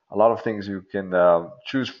 there's a lot of things you can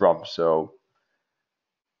choose from. So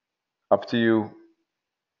up to you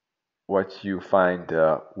what you find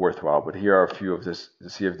worthwhile. But here are a few of the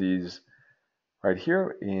CFDs right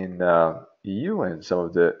here in EU, and some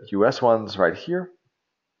of the US ones right here.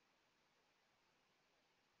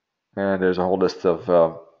 And there's a whole list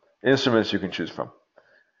of instruments you can choose from.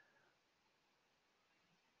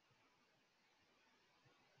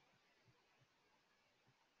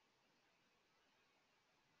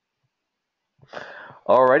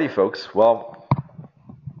 Alrighty, folks. Well,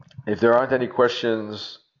 if there aren't any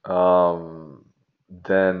questions, then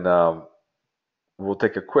we'll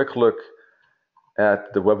take a quick look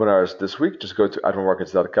at the webinars this week. Just go to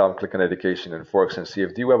admiralmarkets.com, click on Education and Forex and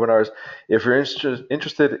CFD webinars. If you're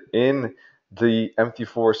interested in the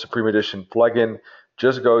MT4 Supreme Edition plugin,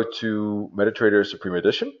 just go to MetaTrader Supreme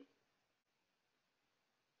Edition,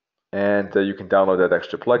 and you can download that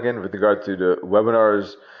extra plugin. With regard to the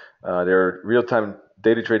webinars, there are real-time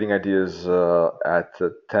daily trading ideas at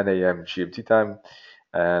 10 a.m. GMT time,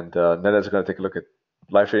 and Nenet's going to take a look at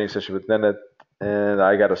live trading session with Nenet, and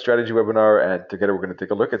I got a strategy webinar, and together we're going to take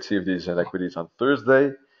a look at CFDs and equities on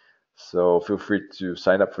Thursday. So feel free to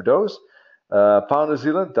sign up for those. Pound New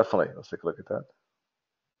Zealand, definitely. Let's take a look at that.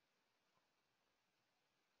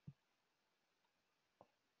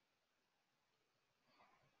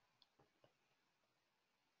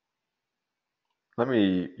 Let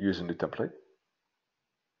me use a new template.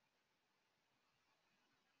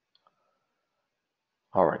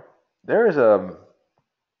 All right. There is a.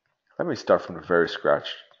 Let me start from the very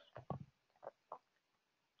scratch.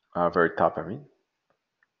 Very top, I mean.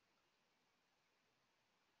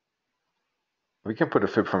 We can put a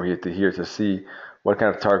fib from here to see what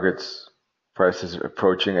kind of targets price is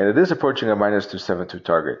approaching, and it is approaching a minus 272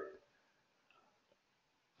 target.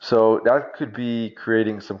 So that could be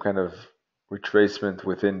creating some kind of retracement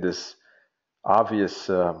within this obvious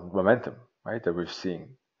momentum, right, that we've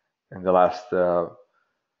seen in the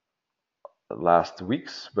last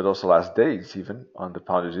weeks, but also last days, even on the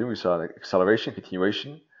pound regime. We saw an acceleration,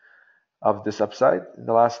 continuation of this upside in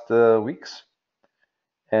the last weeks.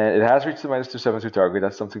 And it has reached the minus 272 target.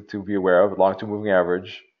 That's something to be aware of, long-term moving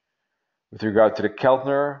average. With regard to the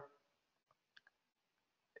Keltner,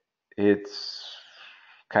 it's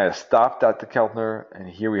kind of stopped at the Keltner, and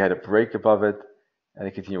here we had a break above it and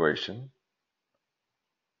a continuation.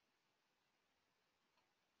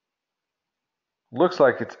 Looks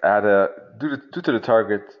like it's at due to the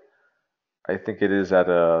target, I think it is at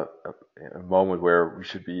a moment where we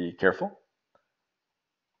should be careful.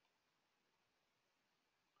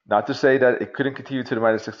 Not to say that it couldn't continue to the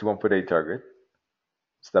minus 61.8 target.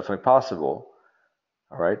 It's definitely possible.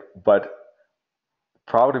 All right. But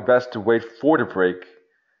probably best to wait for the break.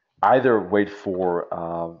 Either wait for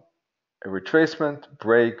a retracement,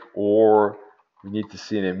 break, or we need to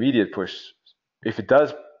see an immediate push. If it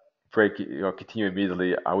does break, continue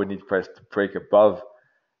immediately, I would need price to break above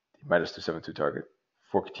the minus 272 target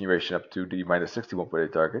for continuation up to the minus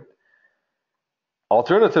 61.8 target.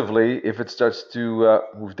 Alternatively, if it starts to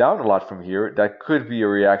move down a lot from here, that could be a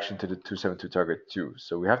reaction to the 272 target too.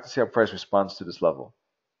 So we have to see how price responds to this level.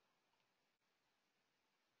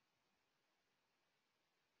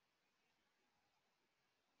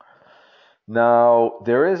 Now,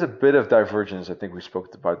 there is a bit of divergence, I think we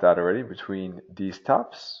spoke about that already, between these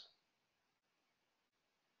tops.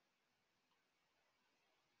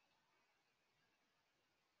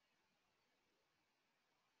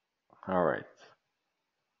 All right.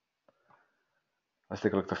 Let's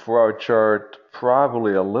take a look at the 4-hour chart.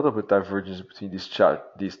 Probably a little bit divergence between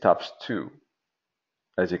these tops too,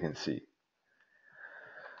 as you can see.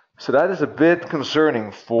 So that is a bit concerning,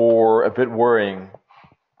 a bit worrying.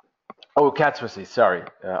 Oh, cat Swissy, sorry,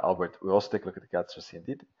 Albert. We'll also take a look at the cat Swissy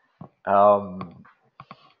indeed.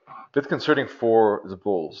 Bit concerning for the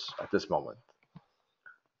bulls at this moment.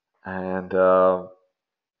 And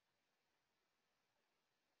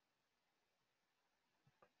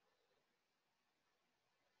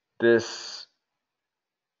this,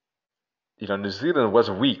 New Zealand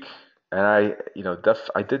was weak, and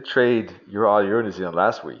I did trade Euro New Zealand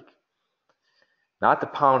last week. Not the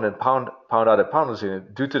pound out of pound New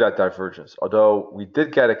Zealand due to that divergence. Although we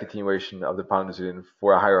did get a continuation of the pound New Zealand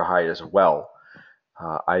for a higher high as well.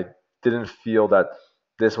 I didn't feel that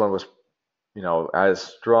this one was, as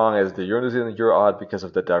strong as the Euro New Zealand Euro odd because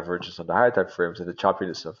of the divergence on the higher time frames and the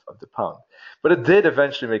choppiness of the pound. But it did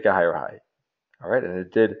eventually make a higher high. All right, and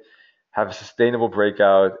it did have a sustainable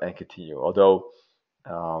breakout and continue. Although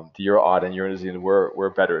the Euro odd and Euro New Zealand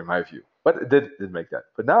were better in my view, but it did make that.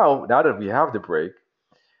 But now that we have the break,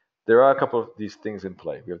 there are a couple of these things in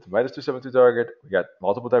play. We have the minus 272 target. We got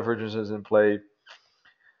multiple divergences in play.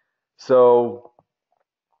 So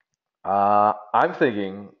I'm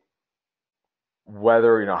thinking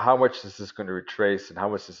whether how much this is going to retrace and how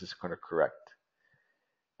much this is going to correct,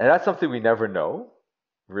 and that's something we never know,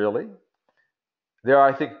 really. There are,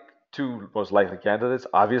 I think, two most likely candidates.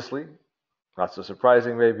 Obviously, not so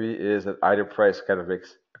surprising maybe, is that either price kind of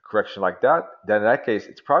makes a correction like that. Then in that case,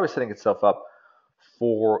 it's probably setting itself up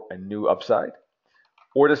for a new upside,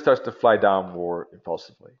 or it starts to fly down more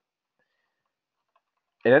impulsively.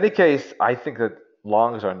 In any case, I think that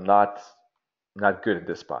longs are not good in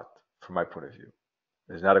this spot, from my point of view.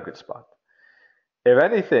 It's not a good spot. If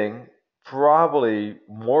anything, probably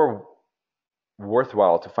more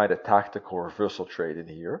worthwhile to find a tactical reversal trade in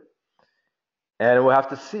here. And we'll have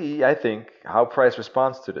to see, I think, how price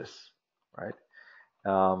responds to this, right?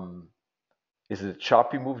 Is it a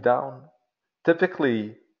choppy move down?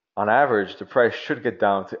 Typically, on average, the price should get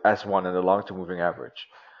down to S1 in the long-term moving average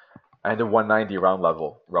and the 190 round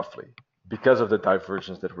level, roughly, because of the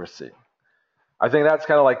divergence that we're seeing. I think that's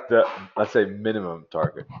kind of like the, let's say, minimum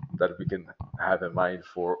target that we can have in mind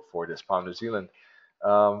for this pound New Zealand.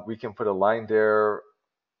 We can put a line there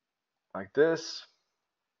like this.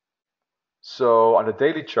 So on the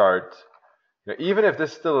daily chart, even if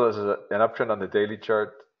this still is an uptrend on the daily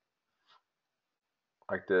chart,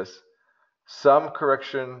 like this, some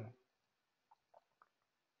correction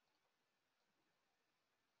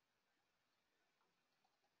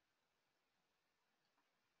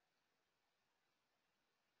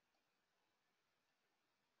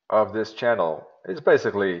of this channel is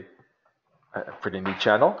basically a pretty neat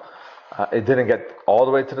channel. It didn't get all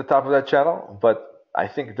the way to the top of that channel, but I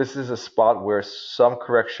think this is a spot where some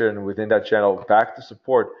correction within that channel back to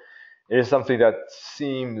support is something that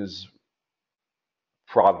seems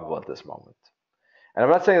probable at this moment. And I'm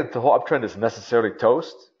not saying that the whole uptrend is necessarily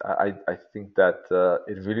toast. I think that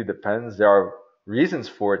it really depends. There are reasons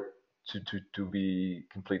for it to be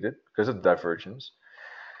completed because of divergence.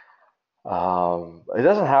 It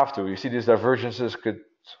doesn't have to. You see, these divergences could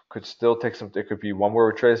still take some. It could be one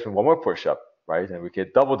more retracement, one more push up, right? And we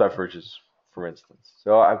get double divergence, for instance.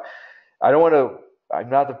 So I don't want to. I'm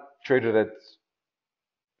not a trader that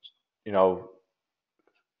you know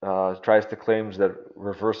tries to claims that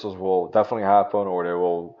reversals will definitely happen or they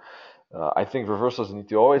will. I think reversals need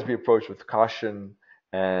to always be approached with caution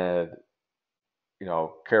and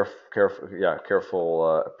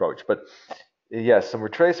careful approach. But yes, some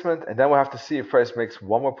retracement, and then we'll have to see if price makes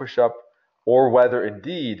one more push up or whether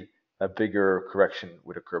indeed a bigger correction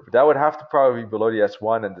would occur. But that would have to probably be below the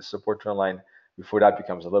S1 and the support trend line before that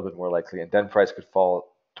becomes a little bit more likely, and then price could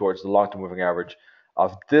fall towards the long-term moving average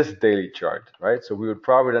of this daily chart, right? So we would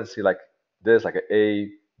probably then see like this, like an A,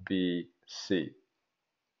 B, C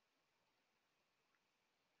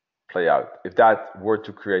play out if that were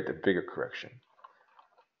to create a bigger correction.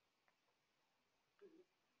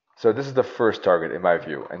 So this is the first target in my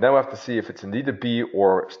view. And then we have to see if it's indeed a B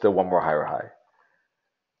or still one more higher high.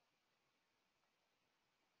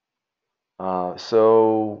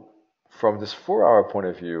 So from this 4-hour point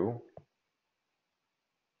of view,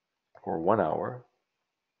 or 1 hour,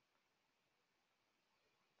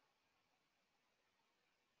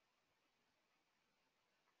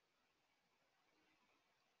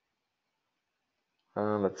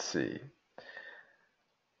 let's see.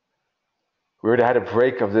 We already had a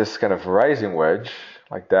break of this kind of rising wedge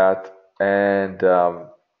like that. And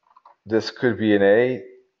this could be an A,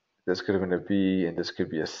 this could have been a B, and this could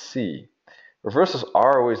be a C. Reversals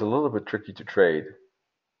are always a little bit tricky to trade.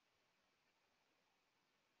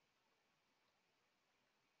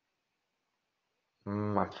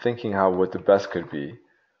 I'm thinking what the best could be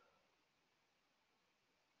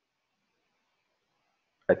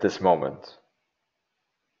at this moment.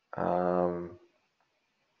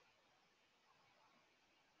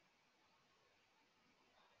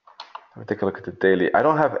 Let me take a look at the daily. I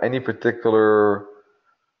don't have any particular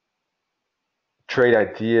trade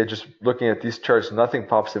idea. Just looking at these charts, nothing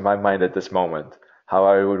pops in my mind at this moment how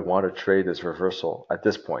I would want to trade this reversal at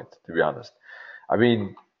this point, to be honest. I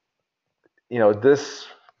mean, this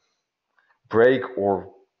break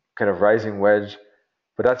or kind of rising wedge,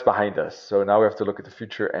 but that's behind us. So now we have to look at the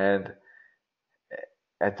future. And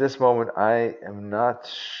at this moment, I am not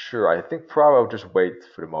sure. I think probably I'll just wait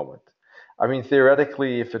for the moment. I mean,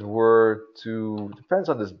 theoretically, if it were to, depends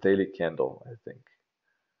on this daily candle, I think.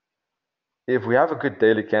 If we have a good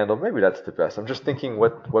daily candle, maybe that's the best. I'm just thinking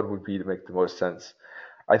what would be to make the most sense.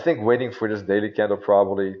 I think waiting for this daily candle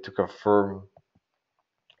probably to confirm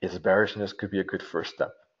its bearishness could be a good first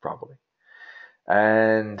step, probably.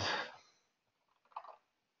 And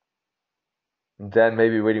then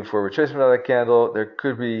maybe waiting for a retracement of that candle. There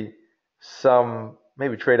could be some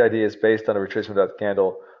maybe trade ideas based on a retracement of that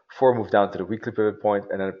candle for a move down to the weekly pivot point,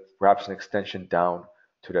 and then perhaps an extension down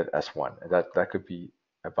to that S1. And that could be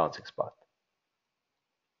a bouncing spot.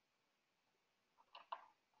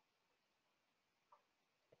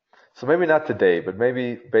 So maybe not today, but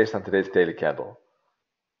maybe based on today's daily candle.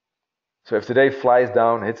 So if today flies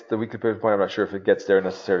down, hits the weekly pivot point, I'm not sure if it gets there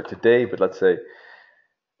necessarily today, but let's say,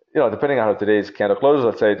 depending on how today's candle closes,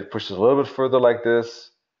 let's say it pushes a little bit further like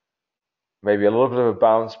this, maybe a little bit of a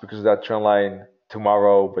bounce because of that trend line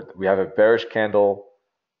tomorrow, but we have a bearish candle,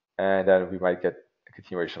 and then we might get a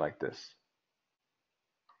continuation like this.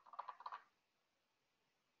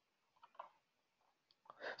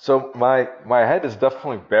 So my head is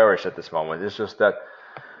definitely bearish at this moment. It's just that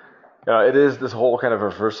it is this whole kind of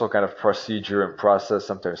reversal kind of procedure and process.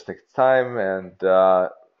 Sometimes takes time, and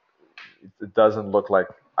it doesn't look like,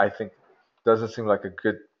 I think, doesn't seem like a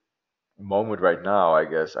good moment right now, I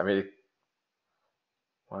guess. I mean,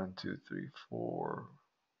 1, 2, 3, 4.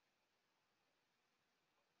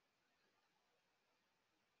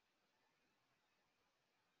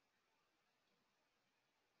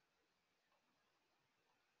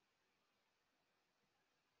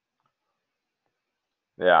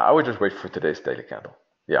 Yeah, I would just wait for today's daily candle.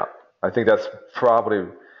 Yeah, I think that's probably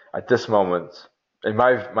at this moment, in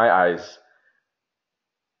my eyes,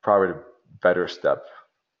 probably the better step.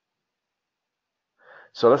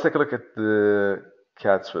 So let's take a look at the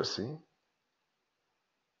cat Swissy.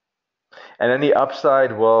 And any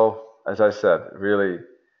upside, well, as I said, really,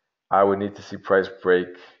 I would need to see price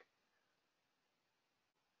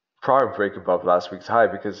probably break above last week's high,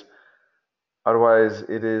 because otherwise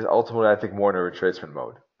it is ultimately, I think, more in a retracement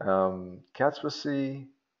mode. Cat Swissy.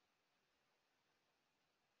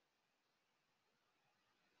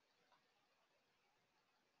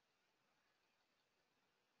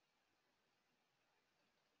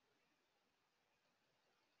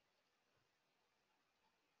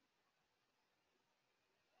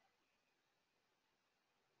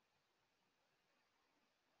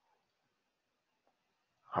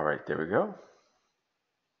 All right, there we go.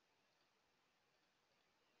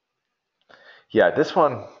 Yeah, this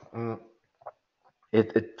one,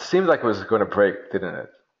 it seemed like it was going to break, didn't it?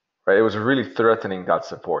 Right? It was really threatening that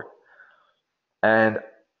support. And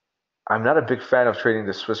I'm not a big fan of trading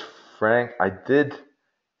the Swiss franc. I did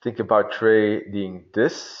think about trading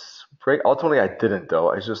this break. Ultimately, I didn't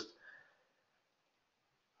though. I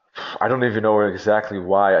don't even know exactly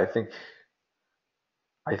why. I think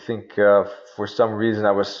for some reason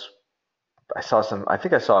I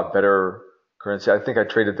think I saw a better currency. I think I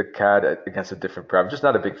traded the CAD against a different pair. I'm just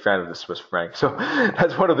not a big fan of the Swiss franc, so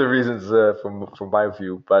that's one of the reasons from my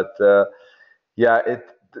view. But yeah,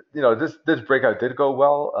 this breakout did go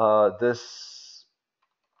well. This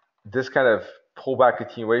kind of pullback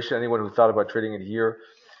continuation. Anyone who thought about trading it here,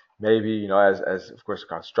 maybe as of course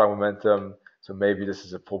got strong momentum. So maybe this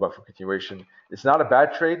is a pullback for continuation. It's not a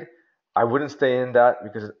bad trade. I wouldn't stay in that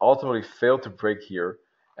because it ultimately failed to break here,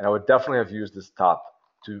 and I would definitely have used this top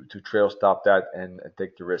to trail stop that and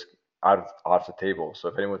take the risk off the table. So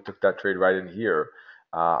if anyone took that trade right in here,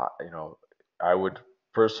 I would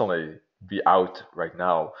personally be out right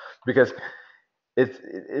now because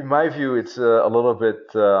in my view it's a little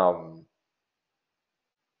bit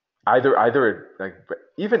either like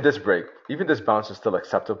even this bounce is still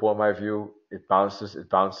acceptable in my view. It bounces.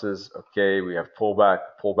 Okay, we have pullback,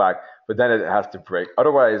 but then it has to break.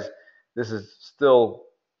 Otherwise, this is still,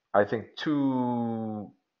 I think,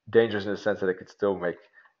 too dangerous in the sense that it could still make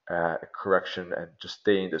a correction and just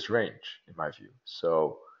stay in this range, in my view.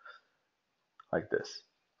 So like this,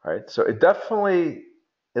 right? So it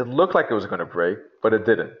looked like it was going to break, but it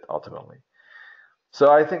didn't ultimately.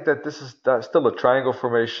 So I think that this is still a triangle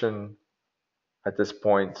formation at this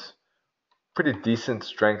point. Pretty decent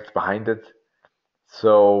strength behind it.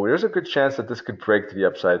 So there's a good chance that this could break to the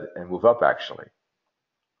upside and move up actually.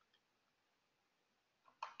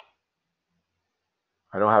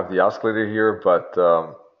 I don't have the oscillator here, but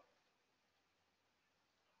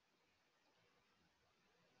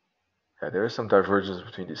yeah, there is some divergence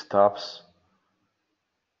between these tops.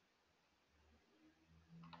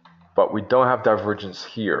 But we don't have divergence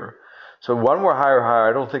here. So one more higher high,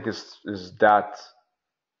 I don't think is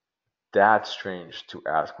that strange to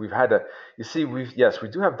ask. You see, we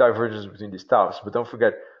do have divergence between these tops, but don't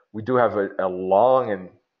forget, we do have a long and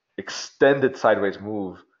extended sideways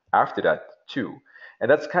move after that too.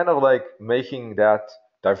 And that's kind of like making that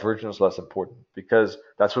divergence less important because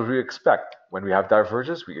that's what we expect. When we have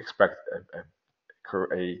divergence, we expect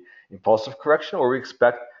a impulsive correction or we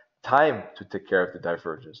expect time to take care of the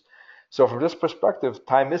divergence. So from this perspective,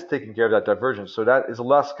 time is taking care of that divergence. So that is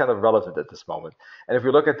less kind of relevant at this moment. And if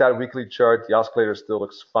we look at that weekly chart, the oscillator still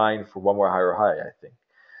looks fine for one more higher high, I think.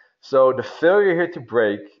 So the failure here to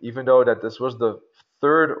break, even though that this was the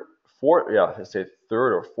third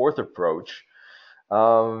or fourth approach,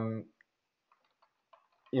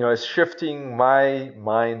 it's shifting my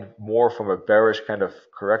mind more from a bearish kind of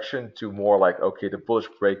correction to more like, okay, the bullish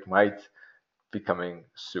break might be coming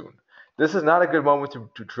soon. This is not a good moment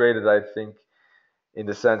to trade it, I think, in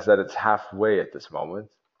the sense that it's halfway at this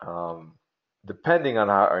moment. Depending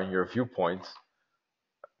on your viewpoint,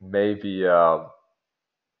 maybe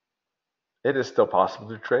it is still possible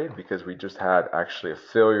to trade because we just had actually a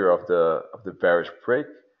failure of the bearish break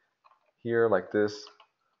here like this.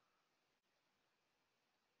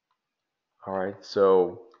 All right,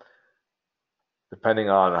 so depending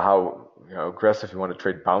on how aggressive you want to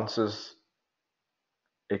trade bounces,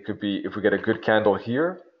 it could be if we get a good candle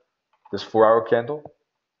here, this 4-hour candle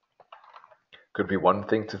could be one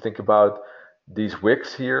thing to think about. These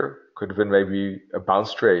wicks here could have been maybe a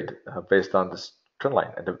bounce trade based on this trend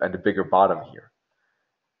line and the bigger bottom here.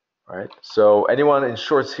 All right, so anyone in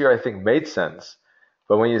shorts here I think made sense,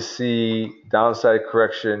 but when you see downside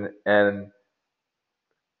correction and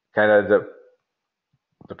kind of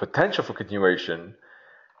the potential for continuation,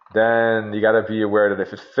 then you got to be aware that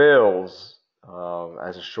if it fails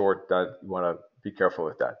as a short, that you want to be careful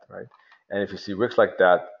with that, right? And if you see wicks like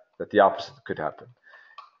that the opposite could happen.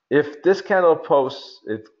 If this candle posts,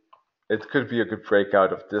 it could be a good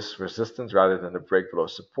breakout of this resistance rather than a break below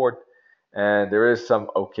support. And there is some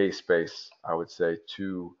okay space, I would say,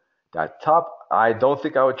 to that top. I don't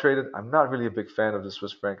think I would trade it. I'm not really a big fan of the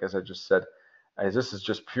Swiss franc, as I just said. This is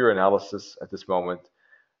just pure analysis at this moment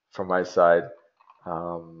from my side.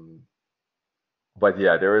 But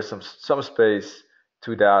yeah, there is some space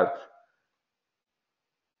to that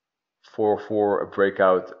for a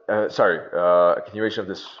breakout. A continuation of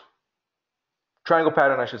this triangle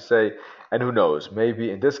pattern, I should say. And who knows,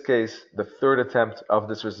 maybe in this case, the third attempt of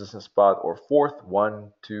this resistance spot, or fourth,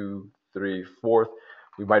 1, 2, 3, fourth,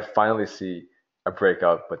 we might finally see a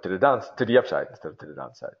breakout, but to the upside instead of to the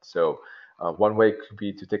downside. So one way could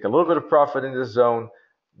be to take a little bit of profit in this zone,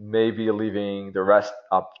 maybe leaving the rest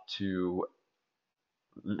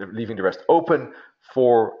open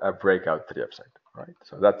for a breakout to the upside. Right.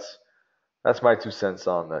 So that's my 2 cents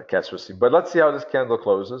on CAT Swissie. But let's see how this candle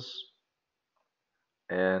closes.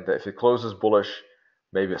 And if it closes bullish,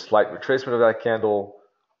 maybe a slight retracement of that candle,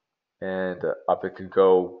 and up it could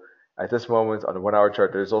go. At this moment on the 1 hour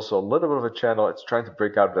chart, there's also a little bit of a channel. It's trying to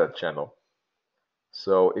break out of that channel.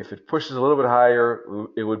 So if it pushes a little bit higher,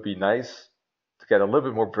 it would be nice to get a little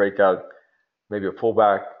bit more breakout, maybe a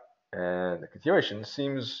pullback, and the continuation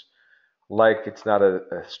seems like it's not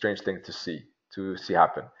a strange thing to see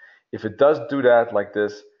happen. If it does do that like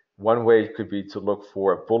this, one way could be to look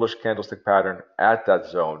for a bullish candlestick pattern at that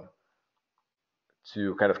zone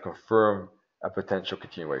to kind of confirm a potential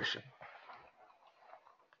continuation.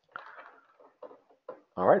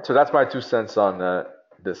 All right, so that's my 2 cents on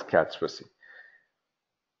this CAT Swissie.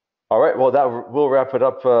 All right, well, that will wrap it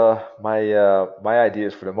up. My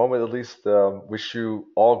ideas for the moment, at least. Wish you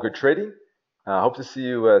all good trading. Hope to see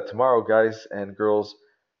you tomorrow, guys and girls,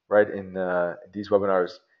 right in these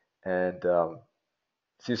webinars. And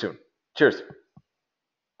see you soon. Cheers.